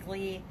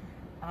specifically,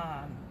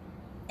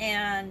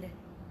 and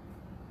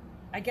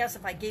I guess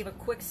if I gave a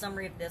quick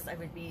summary of this, I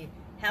would be,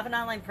 have an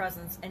online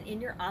presence, and in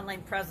your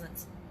online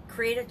presence,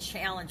 create a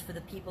challenge for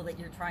the people that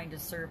you're trying to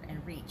serve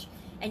and reach.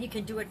 And you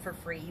can do it for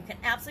free. You can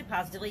absolutely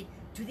positively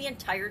do the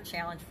entire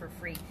challenge for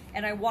free.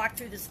 And I walk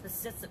through the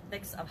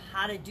specifics of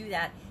how to do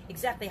that,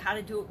 exactly how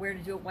to do it, where to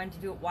do it, when to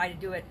do it, why to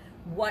do it,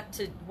 what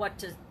to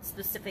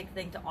specific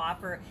thing to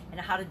offer, and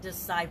how to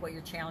decide what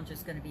your challenge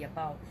is going to be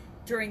about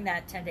during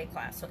that 10-day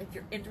class. So if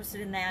you're interested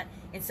in that,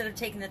 instead of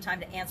taking the time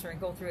to answer and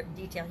go through it in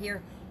detail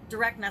here,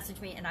 direct message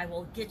me and I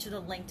will get you the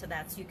link to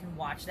that so you can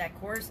watch that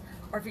course.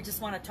 Or if you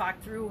just want to talk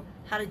through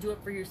how to do it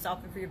for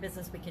yourself and for your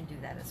business, we can do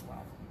that as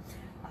well.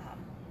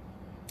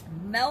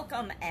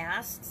 Malcolm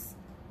asks,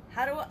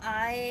 how do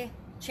I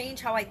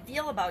change how I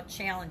feel about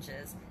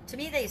challenges? To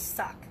me, they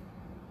suck.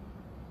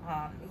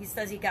 He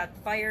says he got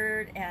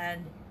fired,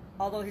 and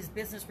although his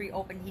business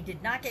reopened, he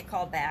did not get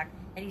called back,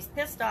 and he's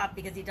pissed off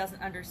because he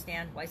doesn't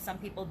understand why some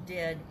people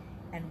did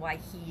and why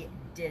he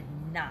did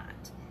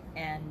not.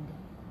 And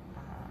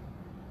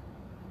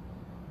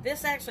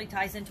this actually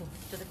ties into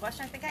the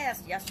question I think I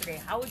asked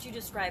yesterday. How would you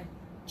describe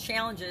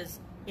challenges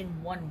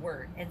in one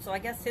word? And so I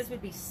guess his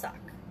would be suck.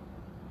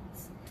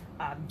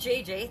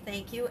 JJ,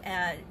 thank you,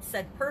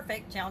 said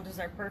perfect. Challenges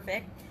are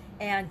perfect.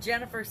 And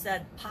Jennifer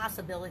said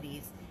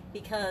possibilities,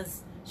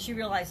 because she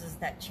realizes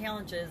that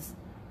challenges,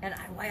 and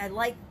why I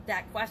like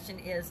that question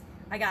is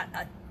I got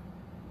a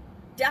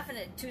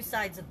definite two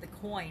sides of the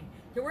coin.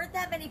 There weren't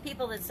that many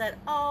people that said,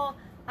 oh,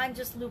 I'm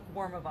just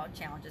lukewarm about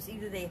challenges.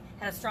 Either they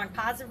had a strong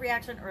positive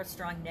reaction or a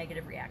strong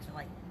negative reaction,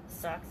 like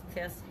sucks,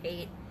 piss,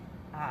 hate,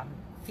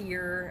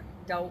 fear,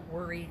 doubt,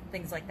 worry,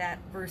 things like that,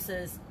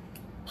 versus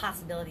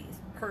possibilities,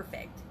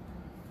 perfect,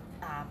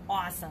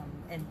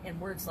 awesome,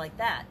 and words like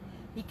that.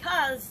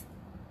 Because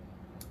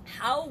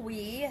how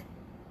we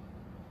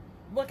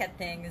look at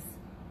things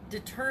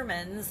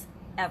determines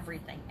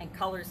everything and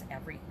colors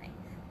everything.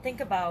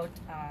 Think about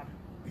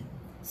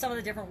some of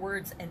the different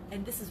words,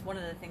 and this is one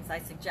of the things I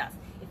suggest.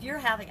 If you're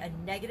having a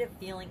negative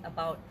feeling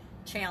about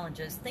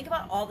challenges, think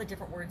about all the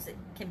different words that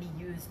can be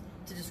used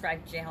to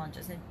describe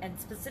challenges. And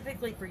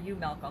specifically for you,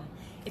 Malcolm,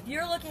 if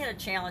you're looking at a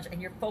challenge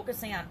and you're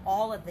focusing on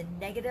all of the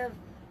negative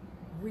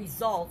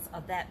results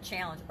of that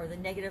challenge or the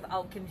negative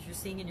outcomes you're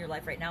seeing in your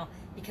life right now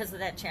because of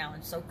that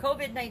challenge. So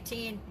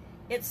COVID-19,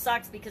 it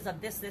sucks because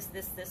of this,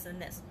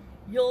 and this.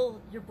 Your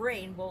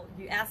brain will,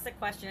 you ask the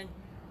question,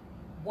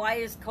 why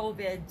is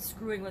COVID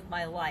screwing with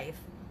my life?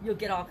 You'll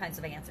get all kinds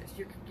of answers.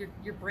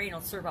 Your brain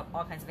will serve up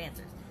all kinds of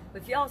answers.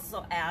 But if you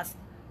also ask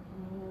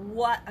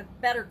what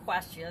better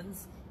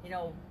questions,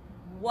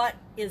 what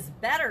is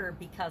better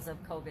because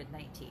of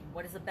COVID-19?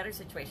 What is a better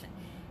situation?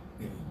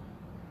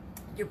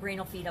 Your brain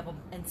will feed up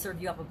and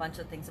serve you up a bunch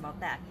of things about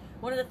that.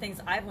 One of the things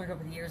I've learned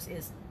over the years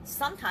is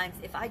sometimes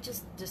if I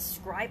just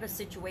describe a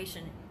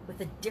situation with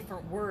a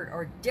different word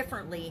or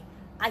differently,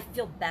 I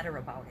feel better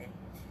about it.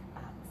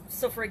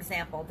 So for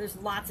example, there's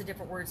lots of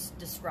different words to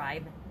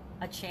describe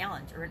a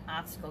challenge or an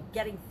obstacle.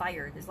 Getting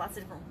fired, there's lots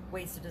of different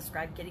ways to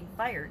describe getting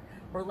fired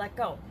or let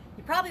go.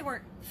 You probably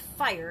weren't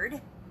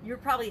fired, you were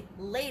probably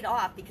laid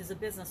off because the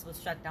business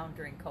was shut down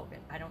during COVID.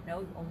 I don't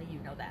know, only you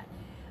know that.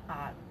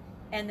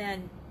 And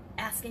then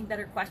asking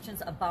better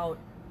questions about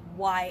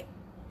why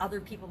other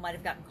people might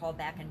have gotten called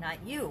back and not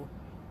you.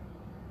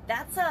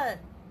 That's a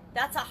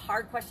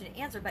hard question to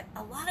answer, but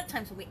a lot of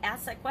times when we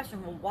ask that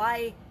question, well,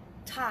 why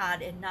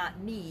Todd and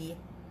not me,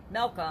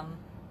 Malcolm,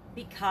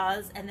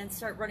 because, and then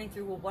start running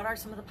through, well, what are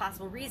some of the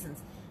possible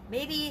reasons?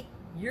 Maybe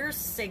you're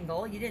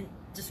single, you didn't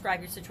describe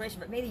your situation,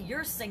 but maybe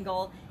you're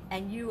single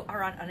and you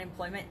are on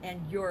unemployment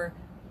and your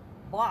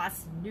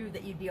boss knew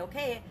that you'd be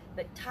okay,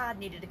 but Todd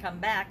needed to come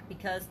back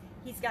because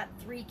he's got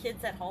 3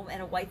 kids at home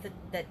and a wife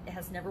that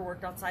has never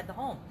worked outside the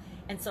home.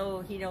 And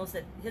so he knows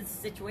that his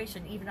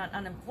situation, even on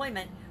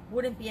unemployment,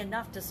 wouldn't be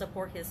enough to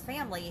support his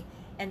family.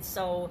 And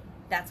so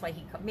that's why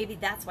maybe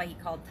that's why he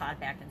called Todd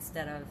back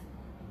instead of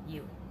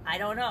you. I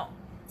don't know.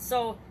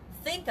 So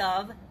think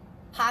of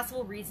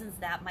possible reasons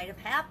that might have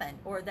happened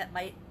or that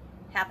might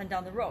happen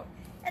down the road.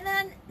 And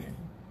then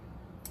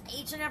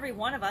each and every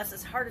one of us,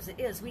 as hard as it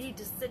is, we need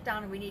to sit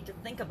down and we need to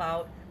think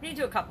about, we need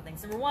to do a couple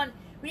things. Number one,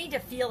 we need to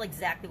feel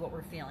exactly what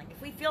we're feeling.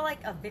 If we feel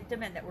like a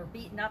victim and that we're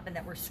beaten up and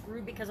that we're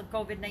screwed because of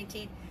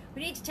COVID-19,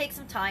 we need to take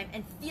some time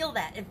and feel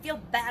that and feel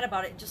bad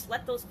about it. Just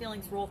let those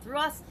feelings roll through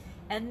us.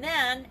 And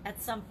then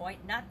at some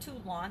point, not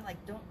too long,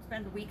 like don't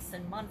spend weeks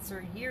and months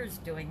or years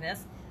doing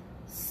this,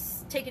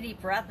 take a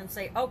deep breath and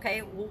say,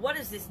 okay, well, what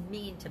does this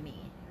mean to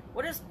me?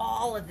 What does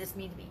all of this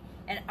mean to me?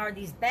 And are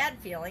these bad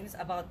feelings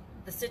about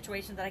the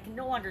situation that I can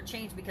no longer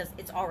change because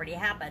it's already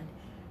happened,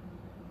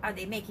 are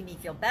they making me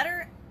feel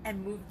better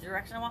and move the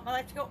direction I want my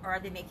life to go, or are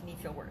they making me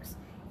feel worse?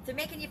 If they're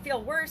making you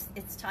feel worse,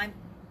 it's time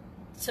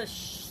to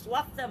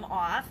slough them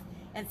off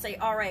and say,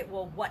 all right,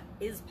 well, what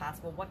is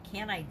possible? What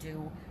can I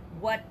do?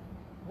 What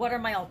are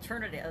my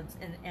alternatives?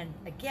 And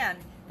again,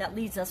 that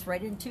leads us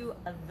right into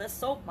the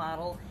SOAP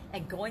model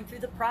and going through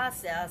the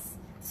process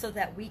so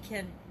that we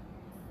can,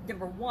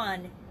 number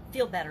one,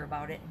 feel better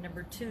about it.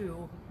 Number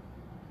two,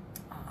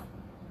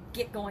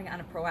 get going on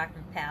a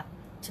proactive path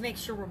to make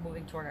sure we're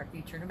moving toward our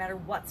future, no matter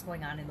what's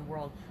going on in the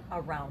world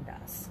around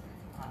us.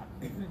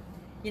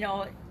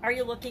 Are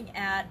you looking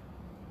at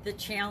the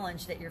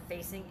challenge that you're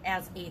facing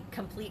as a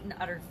complete and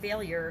utter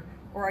failure,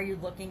 or are you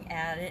looking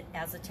at it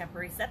as a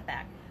temporary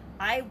setback?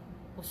 I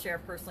will share a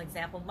personal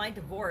example, my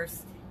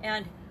divorce,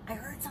 and I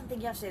heard something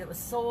yesterday that was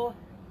so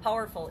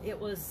powerful. It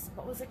was,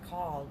 what was it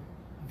called?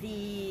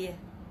 I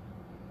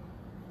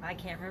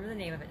can't remember the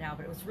name of it now,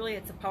 but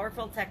it's a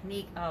powerful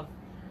technique of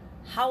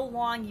how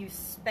long you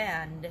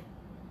spend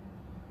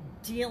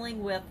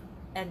dealing with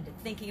and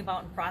thinking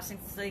about and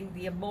processing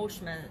the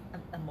emotions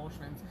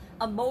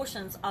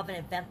of an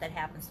event that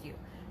happens to you.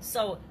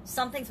 So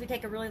some things we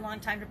take a really long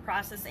time to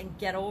process and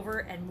get over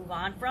and move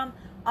on from.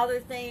 Other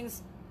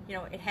things,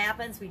 it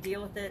happens, we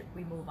deal with it,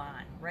 we move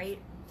on, right?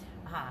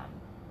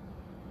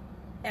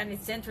 And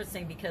it's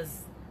interesting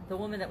because the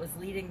woman that was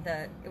leading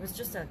it was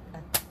just a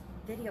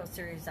video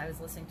series I was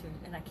listening to,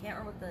 and I can't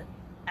remember what the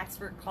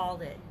expert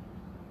called it.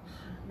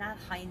 Not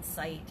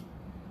hindsight.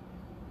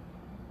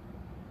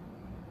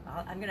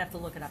 I'm going to have to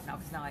look it up now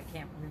because now I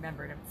can't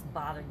remember it. It's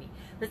bothering me.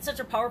 But it's such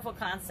a powerful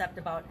concept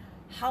about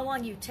how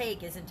long you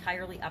take is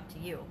entirely up to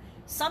you.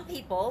 Some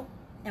people,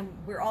 and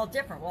we're all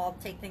different, we'll all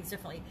take things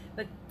differently,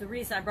 but the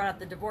reason I brought up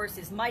the divorce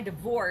is my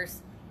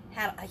divorce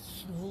had a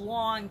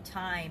long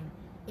time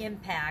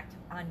impact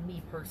on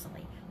me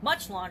personally.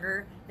 Much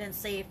longer than,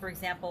 say, for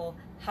example,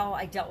 how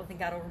I dealt with and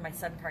got over my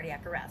sudden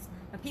cardiac arrest.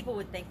 And people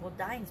would think, well,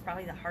 dying is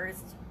probably the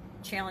hardest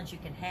challenge you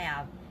can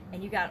have,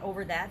 and you got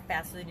over that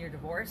faster than your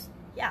divorce.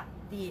 Yeah,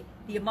 the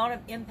amount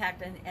of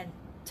impact and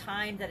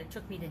time that it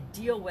took me to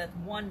deal with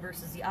one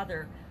versus the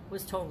other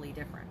was totally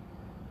different.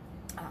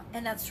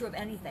 And that's true of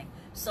anything.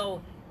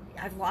 So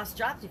I've lost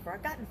jobs before.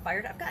 I've gotten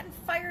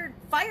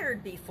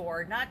fired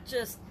before, not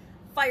just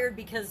fired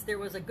because there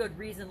was a good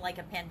reason like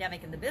a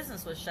pandemic and the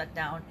business was shut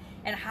down.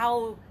 And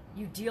how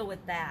you deal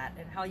with that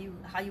and how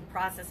you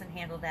process and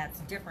handle that's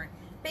different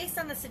based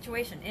on the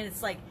situation. And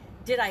it's like,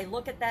 did I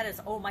look at that as,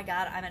 oh my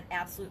God, I'm an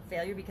absolute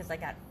failure because I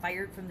got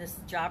fired from this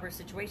job or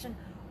situation?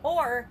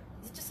 Or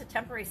is it just a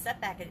temporary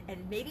setback?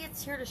 And maybe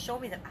it's here to show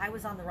me that I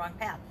was on the wrong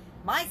path.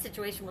 My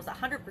situation was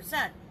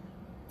 100%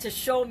 to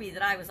show me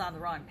that I was on the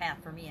wrong path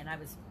for me, and I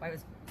was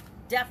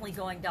definitely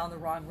going down the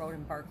wrong road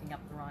and barking up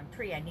the wrong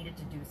tree. I needed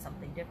to do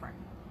something different.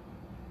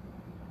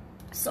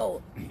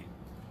 So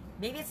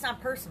maybe it's not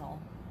personal,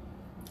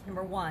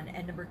 number one,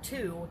 and number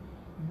two,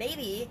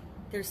 maybe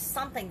there's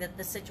something that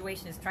the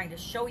situation is trying to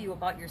show you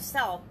about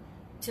yourself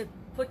to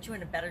put you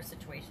in a better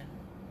situation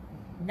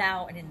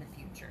now and in the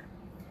future.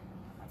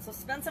 So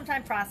spend some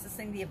time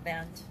processing the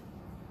event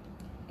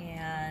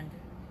and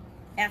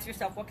ask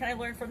yourself, what can I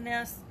learn from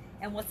this?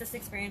 And what's this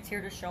experience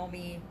here to show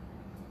me?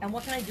 And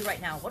what can I do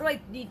right now? What do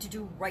I need to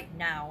do right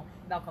now?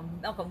 Malcolm,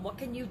 what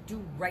can you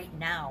do right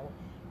now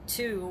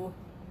to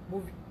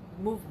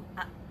move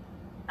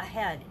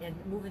ahead and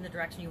move in the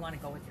direction you want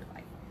to go with your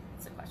life?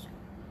 That's the question.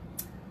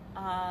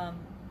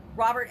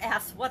 Robert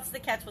asks, what's the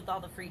catch with all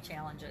the free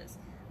challenges?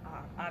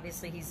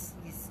 Obviously, he's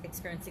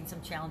experiencing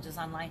some challenges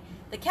online.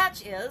 The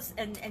catch is,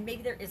 and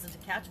maybe there isn't a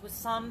catch with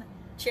some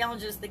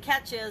challenges, the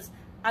catch is,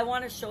 I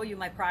want to show you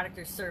my product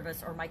or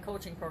service or my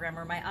coaching program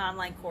or my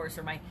online course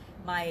or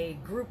my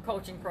group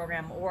coaching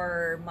program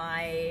or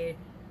my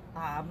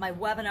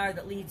webinar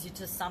that leads you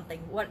to something,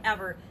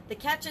 whatever. The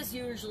catch is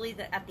usually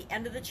that at the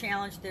end of the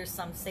challenge, there's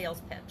some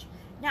sales pitch.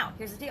 Now,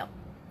 here's the deal.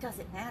 Does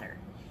it matter?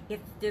 If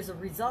there's a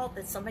result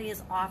that somebody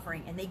is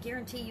offering and they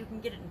guarantee you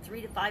can get it in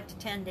 3 to 5 to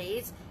 10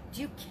 days,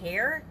 do you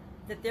care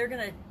that they're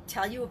going to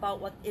tell you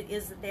about what it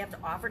is that they have to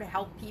offer to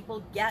help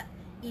people get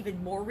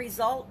even more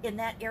result in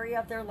that area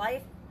of their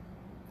life?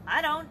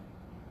 I don't.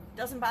 It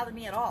doesn't bother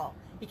me at all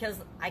because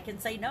I can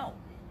say no.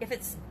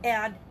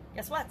 And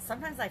guess what?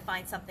 Sometimes I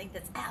find something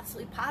that's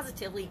absolutely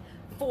positively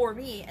for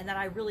me and that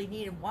I really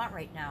need and want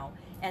right now,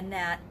 and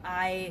that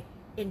I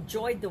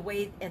enjoyed the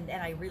way and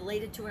I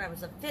related to it. I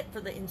was a fit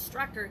for the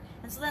instructor,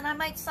 and so then I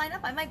might sign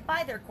up. I might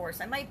buy their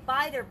course. I might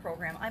buy their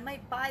program. I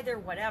might buy their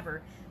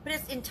whatever, but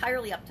it's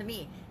entirely up to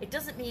me. It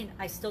doesn't mean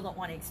I still don't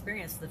want to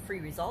experience the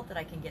free result that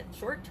I can get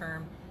short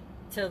term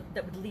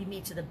that would lead me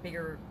to the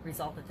bigger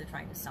result that they're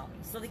trying to sell me.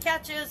 So the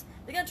catch is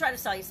they're going to try to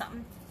sell you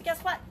something, but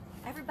guess what?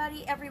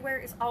 Everybody everywhere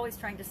is always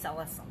trying to sell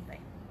us something.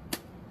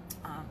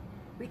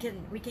 We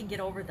can get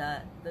over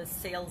the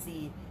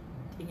salesy,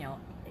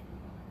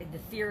 the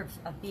fear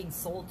of being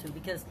sold to,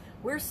 because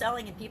we're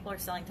selling and people are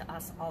selling to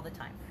us all the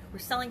time. We're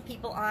selling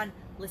people on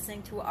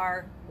listening to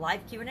our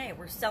live Q&A.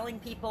 We're selling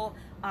people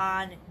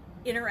on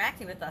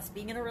interacting with us,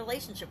 being in a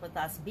relationship with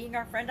us, being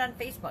our friend on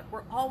Facebook.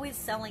 We're always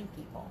selling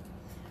people.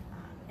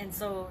 And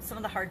so some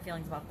of the hard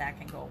feelings about that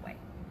can go away.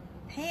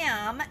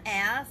 Pam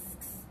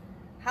asks,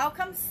 how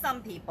come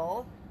some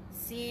people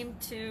seem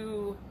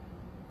to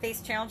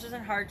face challenges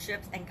and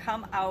hardships and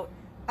come out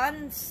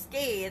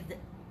unscathed,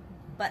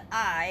 but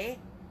I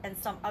and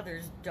some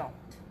others don't?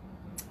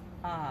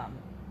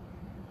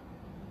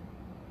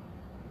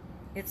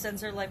 It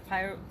sends her life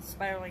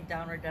spiraling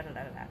downward,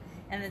 da-da-da-da-da.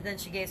 And then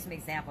she gave some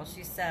examples.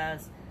 She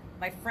says,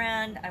 my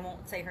friend, I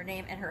won't say her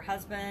name, and her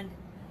husband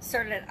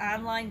started an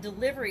online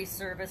delivery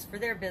service for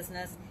their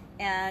business,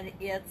 and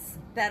it's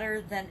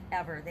better than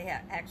ever. They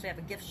actually have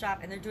a gift shop,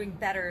 and they're doing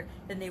better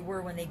than they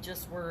were when they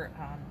just were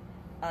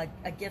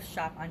a gift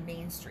shop on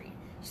Main Street.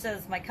 She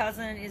says, my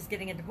cousin is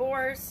getting a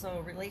divorce,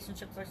 so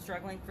relationships are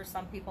struggling for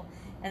some people.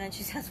 And then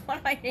she says, one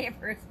of my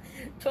neighbors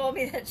told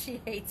me that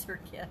she hates her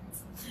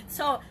kids.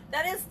 So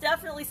that is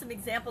definitely some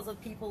examples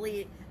of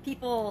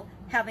people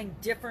having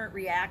different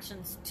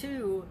reactions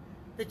to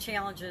the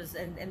challenges.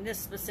 And this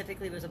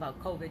specifically was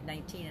about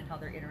COVID-19 and how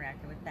they're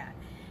interacting with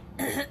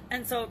that.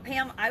 And so,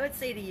 Pam, I would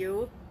say to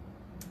you,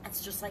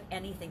 it's just like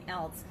anything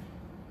else.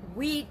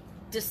 We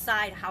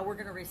decide how we're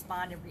going to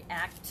respond and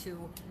react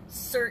to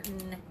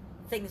certain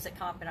things that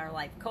come up in our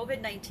life.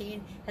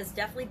 COVID-19 has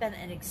definitely been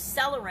an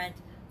accelerant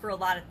for a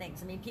lot of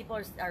things. I mean, people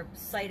are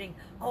citing,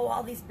 oh,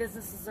 all these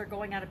businesses are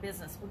going out of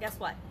business. Well, guess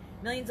what?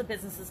 Millions of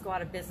businesses go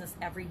out of business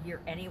every year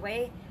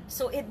anyway,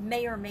 so it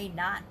may or may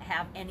not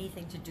have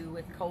anything to do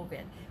with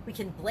COVID. We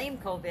can blame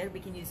COVID. We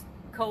can use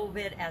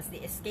COVID as the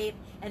escape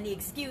and the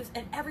excuse,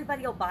 and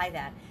everybody will buy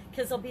that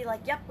because they'll be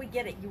like, yep, we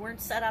get it. You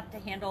weren't set up to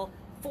handle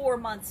 4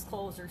 months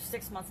close or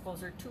 6 months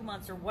close or 2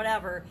 months or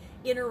whatever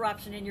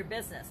interruption in your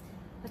business.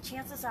 But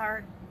chances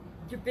are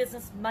your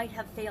business might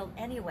have failed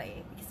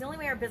anyway, because the only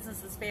way our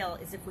businesses fail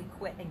is if we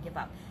quit and give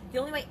up. The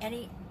only way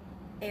any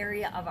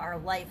area of our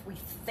life we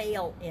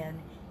fail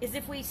in is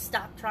if we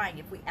stop trying,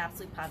 if we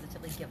absolutely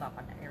positively give up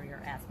on that area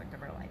or aspect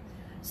of our life.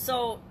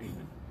 So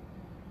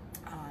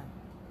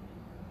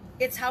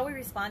it's how we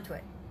respond to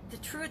it. The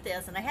truth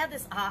is, and I had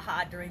this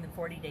aha during the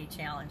 40-day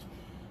challenge,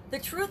 the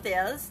truth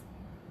is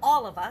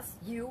all of us,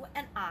 you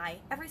and I,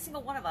 every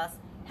single one of us,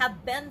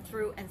 have been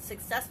through and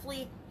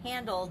successfully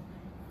handled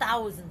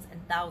thousands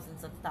and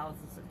thousands of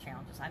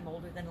challenges. I'm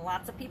older than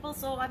lots of people,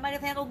 so I might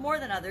have handled more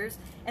than others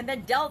and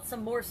been dealt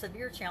some more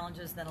severe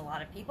challenges than a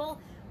lot of people,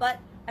 but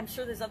I'm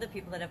sure there's other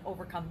people that have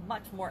overcome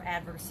much more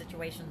adverse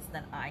situations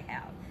than I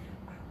have.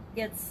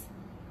 It's,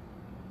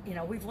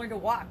 we've learned to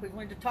walk, we've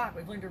learned to talk,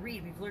 we've learned to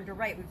read, we've learned to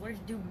write, we've learned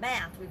to do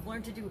math, we've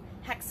learned to do,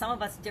 heck, some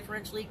of us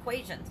differential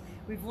equations.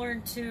 We've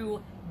learned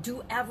to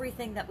do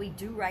everything that we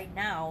do right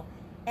now,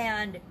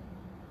 and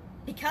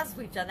because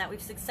we've done that,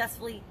 we've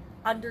successfully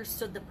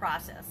understood the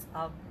process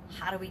of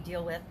how do we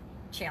deal with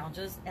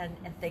challenges and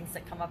things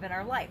that come up in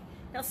our life.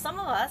 Now, some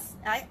of us,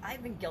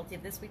 I've been guilty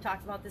of this. We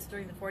talked about this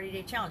during the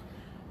 40-day challenge,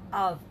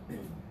 of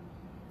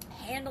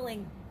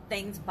handling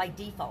things by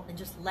default and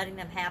just letting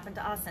them happen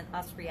to us and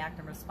us react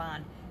and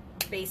respond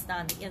based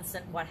on the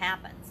instant what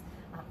happens.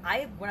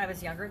 When I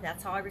was younger,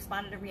 that's how I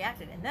responded and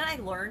reacted. And then I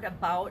learned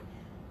about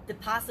the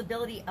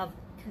possibility of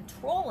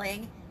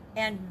controlling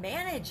and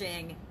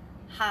managing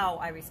how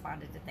I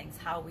responded to things,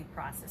 how we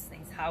processed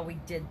things, how we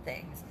did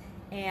things.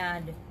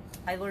 And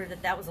I learned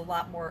that that was a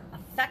lot more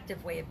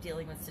effective way of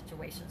dealing with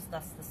situations,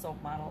 thus the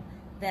SOAP model,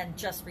 than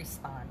just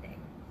responding.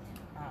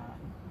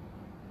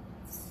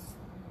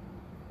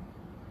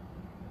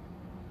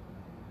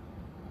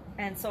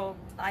 And so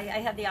I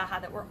had the aha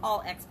that we're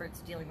all experts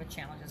dealing with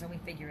challenges and we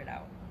figure it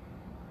out.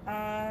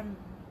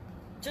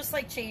 Just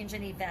like change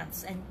and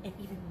events and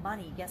even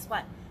money, guess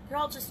what? They're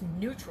all just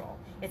neutral.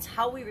 It's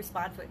how we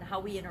respond to it and how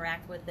we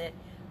interact with it,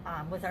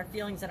 with our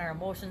feelings and our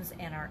emotions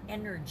and our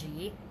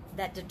energy,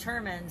 that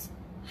determines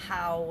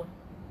how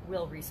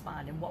we'll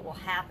respond and what will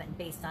happen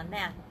based on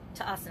that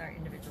to us in our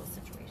individual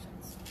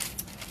situations.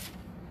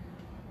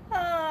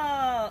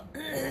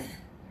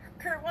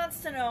 Kurt wants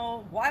to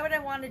know, why would I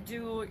want to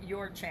do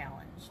your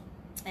challenge?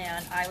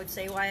 And I would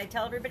say why I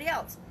tell everybody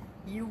else.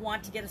 You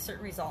want to get a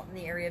certain result in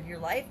the area of your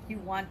life. You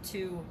want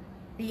to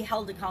be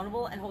held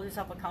accountable and hold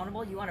yourself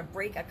accountable. You want to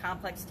break a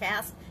complex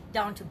task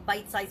down to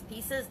bite-sized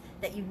pieces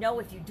that you know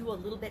if you do a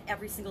little bit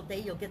every single day,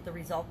 you'll get the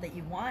result that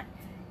you want.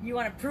 You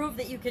want to prove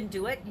that you can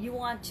do it. You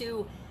want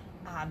to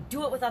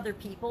do it with other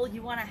people.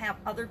 You want to have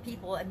other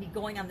people and be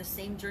going on the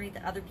same journey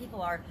that other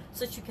people are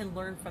so that you can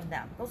learn from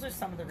them. Those are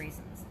some of the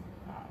reasons.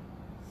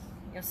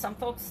 Some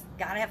folks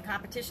got to have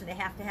competition. They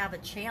have to have a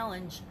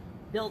challenge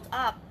built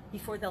up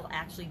before they'll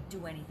actually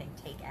do anything,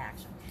 take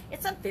action.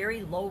 It's a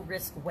very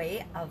low-risk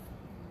way of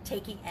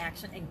taking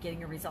action and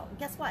getting a result. And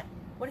guess what?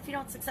 What if you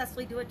don't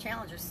successfully do a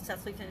challenge or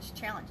successfully finish a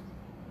challenge?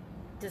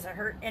 Does it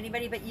hurt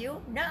anybody but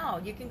you? No.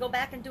 You can go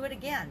back and do it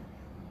again.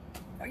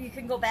 Or you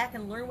can go back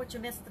and learn what you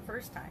missed the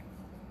first time.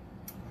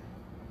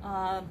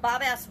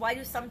 Bob asks, why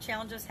do some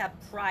challenges have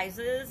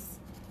prizes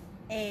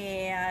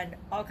and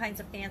all kinds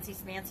of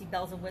fancy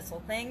bells and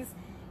whistle things?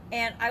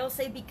 And I will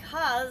say,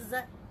 because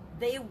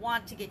they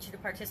want to get you to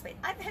participate.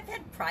 I've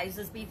had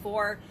prizes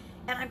before,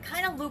 and I'm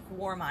kind of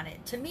lukewarm on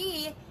it. To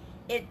me,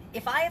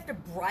 if I have to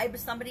bribe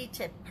somebody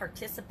to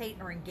participate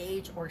or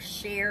engage or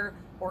share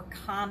or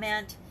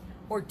comment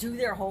or do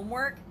their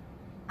homework,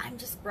 I'm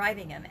just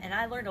bribing them. And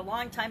I learned a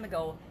long time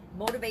ago,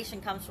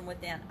 motivation comes from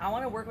within. I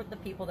want to work with the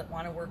people that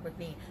want to work with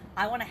me.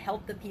 I want to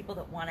help the people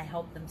that want to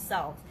help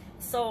themselves.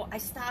 So I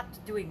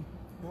stopped doing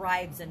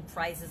bribes and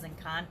prizes and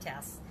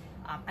contests.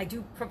 I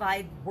do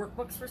provide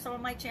workbooks for some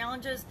of my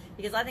challenges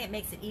because I think it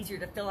makes it easier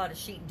to fill out a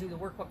sheet and do the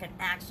workbook and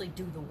actually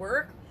do the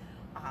work.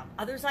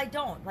 Others I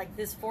don't. Like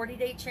this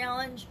 40-day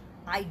challenge,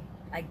 I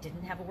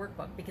didn't have a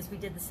workbook because we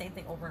did the same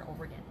thing over and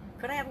over again.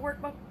 Could I have a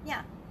workbook?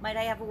 Yeah. Might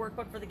I have a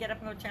workbook for the Get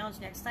Up and Go challenge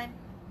next time?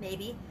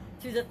 Maybe.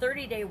 Through the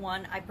 30-day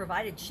one, I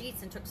provided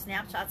sheets and took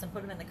snapshots and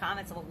put them in the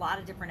comments of a lot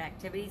of different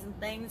activities and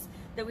things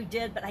that we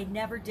did, but I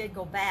never did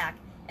go back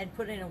and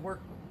put it in a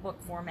workbook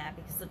format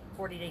because the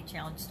 40-day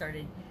challenge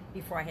started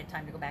before I had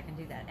time to go back and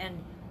do that.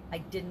 And I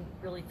didn't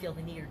really feel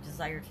the need or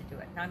desire to do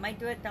it. Now, I might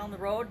do it down the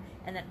road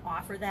and then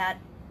offer that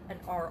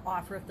or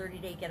offer a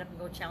 30-day Get Up and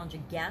Go challenge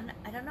again.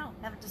 I don't know.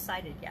 Haven't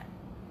decided yet.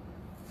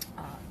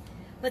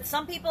 But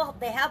some people,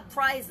 they have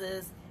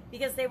prizes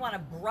because they want to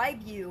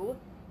bribe you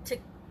to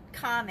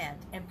comment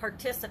and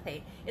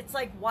participate. It's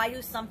like, why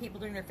do some people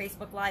during their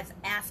Facebook Lives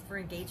ask for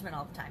engagement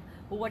all the time?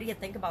 Well, what do you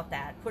think about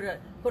that? Put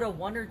a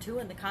 1 or 2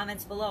 in the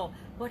comments below.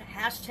 Put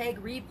hashtag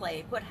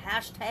replay. Put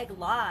hashtag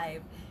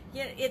live.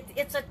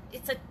 It's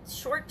a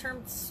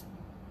short-term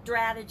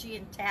strategy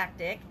and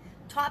tactic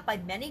taught by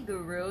many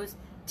gurus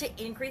to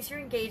increase your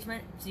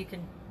engagement so you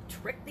can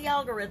trick the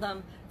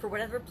algorithm for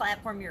whatever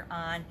platform you're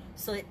on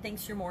so it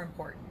thinks you're more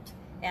important,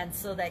 and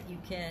so that you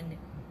can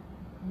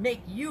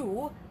make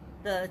you,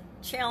 the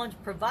challenge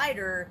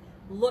provider,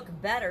 look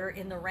better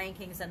in the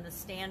rankings and the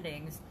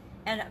standings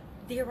and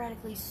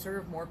theoretically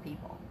serve more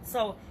people.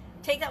 So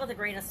take that with a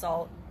grain of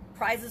salt.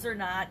 Prizes or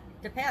not,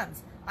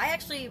 depends. I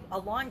actually, a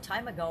long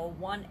time ago,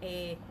 won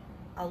a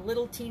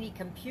little teeny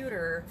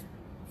computer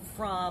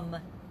from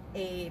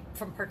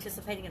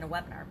participating in a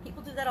webinar.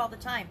 People do that all the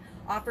time.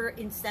 Offer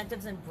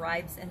incentives and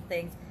bribes and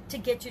things to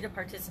get you to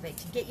participate,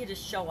 to get you to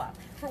show up.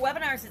 For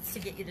webinars, it's to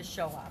get you to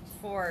show up.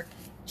 For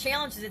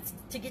challenges, it's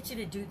to get you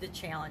to do the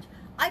challenge.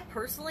 I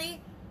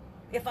personally,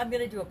 if I'm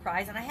going to do a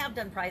prize, and I have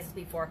done prizes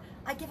before,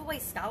 I give away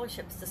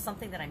scholarships to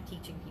something that I'm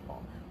teaching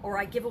people, or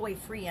I give away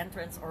free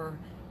entrance or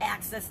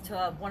access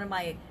to one of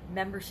my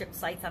membership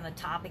sites on a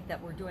topic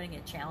that we're doing a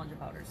challenge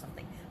about or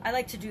something. I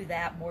like to do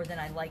that more than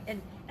I like,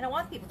 and I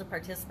want people to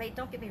participate,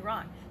 don't get me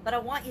wrong, but I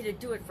want you to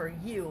do it for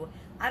you.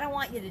 I don't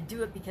want you to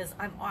do it because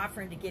I'm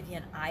offering to give you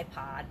an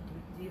iPod.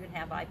 Do you even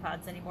have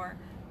iPods anymore?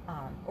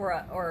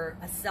 Or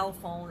a cell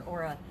phone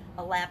or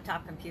a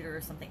laptop computer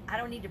or something. I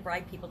don't need to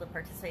bribe people to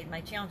participate in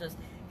my challenges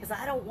because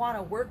I don't want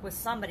to work with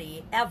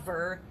somebody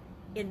ever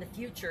in the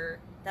future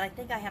that I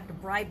think I have to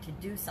bribe to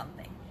do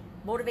something.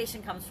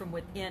 Motivation comes from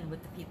within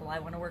with the people I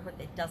want to work with.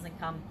 It doesn't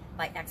come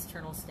by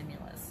external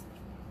stimulus.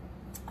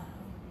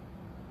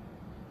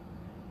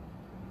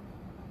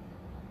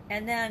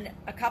 And then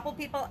a couple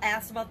people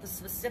asked about the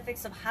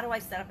specifics of how do I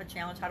set up a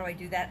challenge? How do I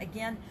do that?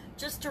 Again,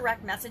 just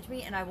direct message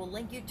me and I will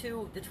link you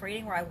to the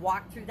training where I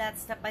walk through that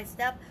step by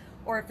step.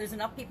 Or if there's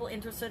enough people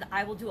interested,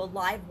 I will do a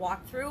live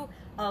walkthrough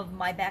of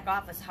my back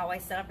office, how I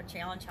set up a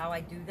challenge, how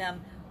I do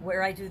them,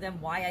 where I do them,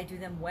 why I do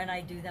them, when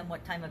I do them,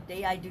 what time of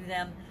day I do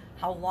them,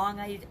 how long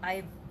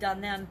I've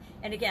done them.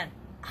 And again,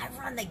 I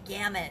run the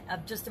gamut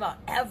of just about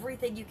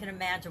everything you can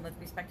imagine with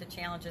respect to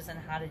challenges and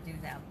how to do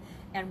them,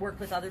 and work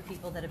with other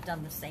people that have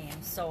done the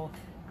same. So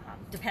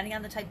depending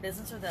on the type of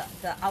business or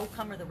the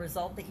outcome or the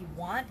result that you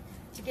want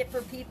to get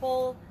for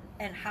people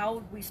and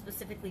how we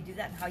specifically do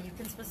that and how you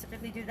can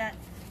specifically do that,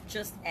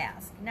 just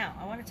ask. Now,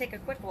 I want to take a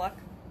quick look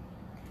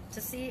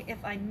to see if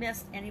I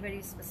missed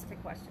anybody's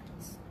specific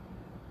questions.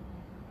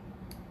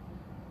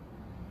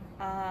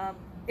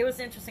 It was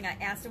interesting. I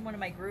asked in one of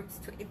my groups,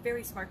 to a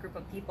very smart group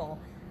of people,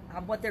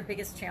 what their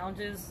biggest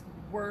challenges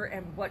were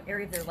and what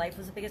area of their life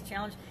was the biggest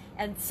challenge.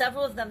 And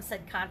several of them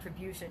said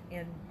contribution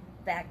in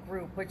that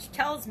group, which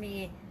tells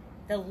me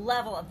the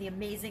level of the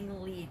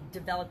amazingly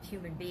developed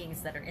human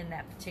beings that are in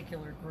that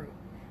particular group.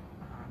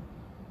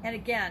 And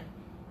again,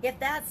 if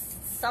that's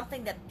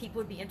something that people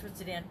would be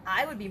interested in,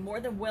 I would be more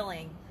than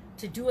willing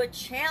to do a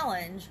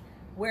challenge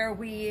where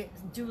we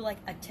do like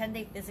a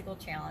 10-day physical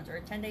challenge or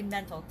a 10-day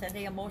mental,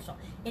 10-day emotional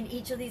in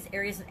each of these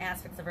areas and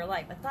aspects of our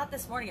life. I thought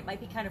this morning it might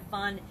be kind of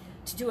fun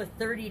to do a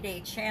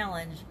 30-day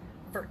challenge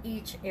for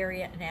each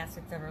area and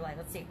aspect of our life.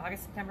 Let's see,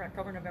 August, September,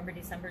 October, November,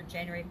 December,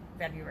 January,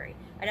 February.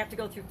 I'd have to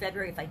go through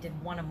February if I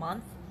did one a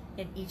month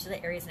in each of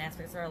the areas and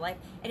aspects of our life.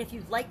 And if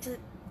you'd like to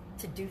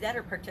do that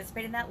or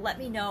participate in that, let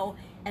me know.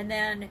 And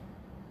then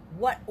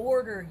what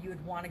order you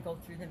would want to go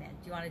through them in.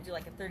 Do you want to do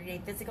like a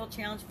 30-day physical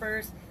challenge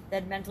first,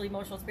 then mental,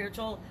 emotional,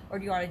 spiritual? Or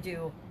do you want to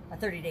do a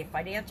 30-day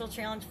financial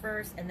challenge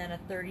first and then a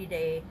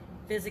 30-day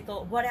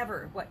physical,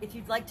 whatever. If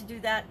you'd like to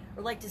do that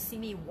or like to see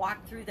me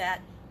walk through that,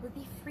 it would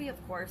be free,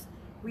 of course.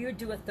 We would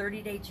do a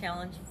 30-day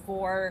challenge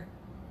for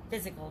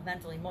physical,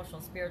 mental,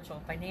 emotional,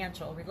 spiritual,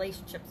 financial,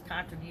 relationships,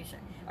 contribution.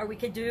 Or we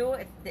could do,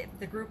 if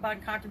the group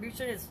on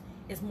contribution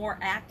is more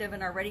active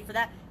and are ready for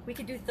that, we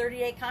could do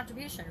 30-day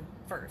contribution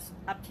first.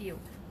 Up to you.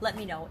 Let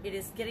me know. It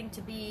is getting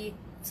to be,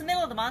 it's the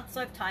middle of the month,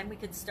 so I have time. We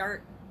could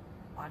start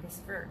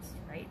August 1st,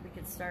 right? We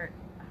could start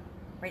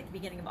right at the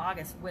beginning of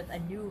August with a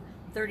new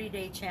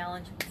 30-day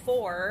challenge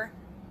for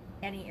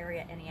any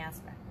area, any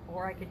aspect.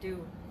 Or I could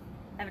do,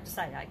 I haven't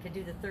decided, I could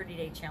do the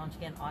 30-day challenge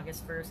again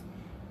August 1st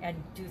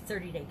and do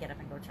 30-day get up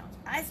and go challenge.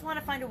 I just want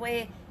to find a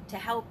way to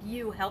help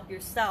you help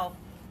yourself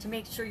to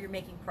make sure you're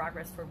making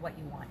progress for what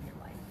you want in your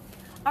life.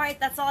 All right,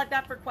 that's all I've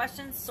got for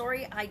questions.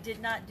 Sorry, I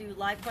did not do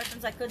live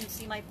questions. I couldn't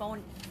see my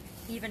phone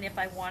even if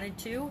I wanted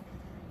to,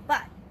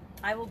 but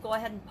I will go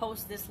ahead and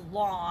post this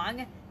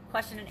long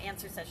question and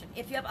answer session.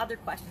 If you have other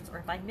questions or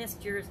if I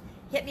missed yours,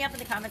 hit me up in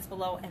the comments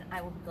below and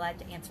I will be glad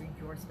to answer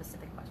your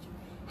specific question.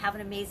 Have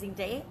an amazing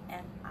day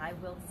and I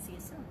will see you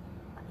soon.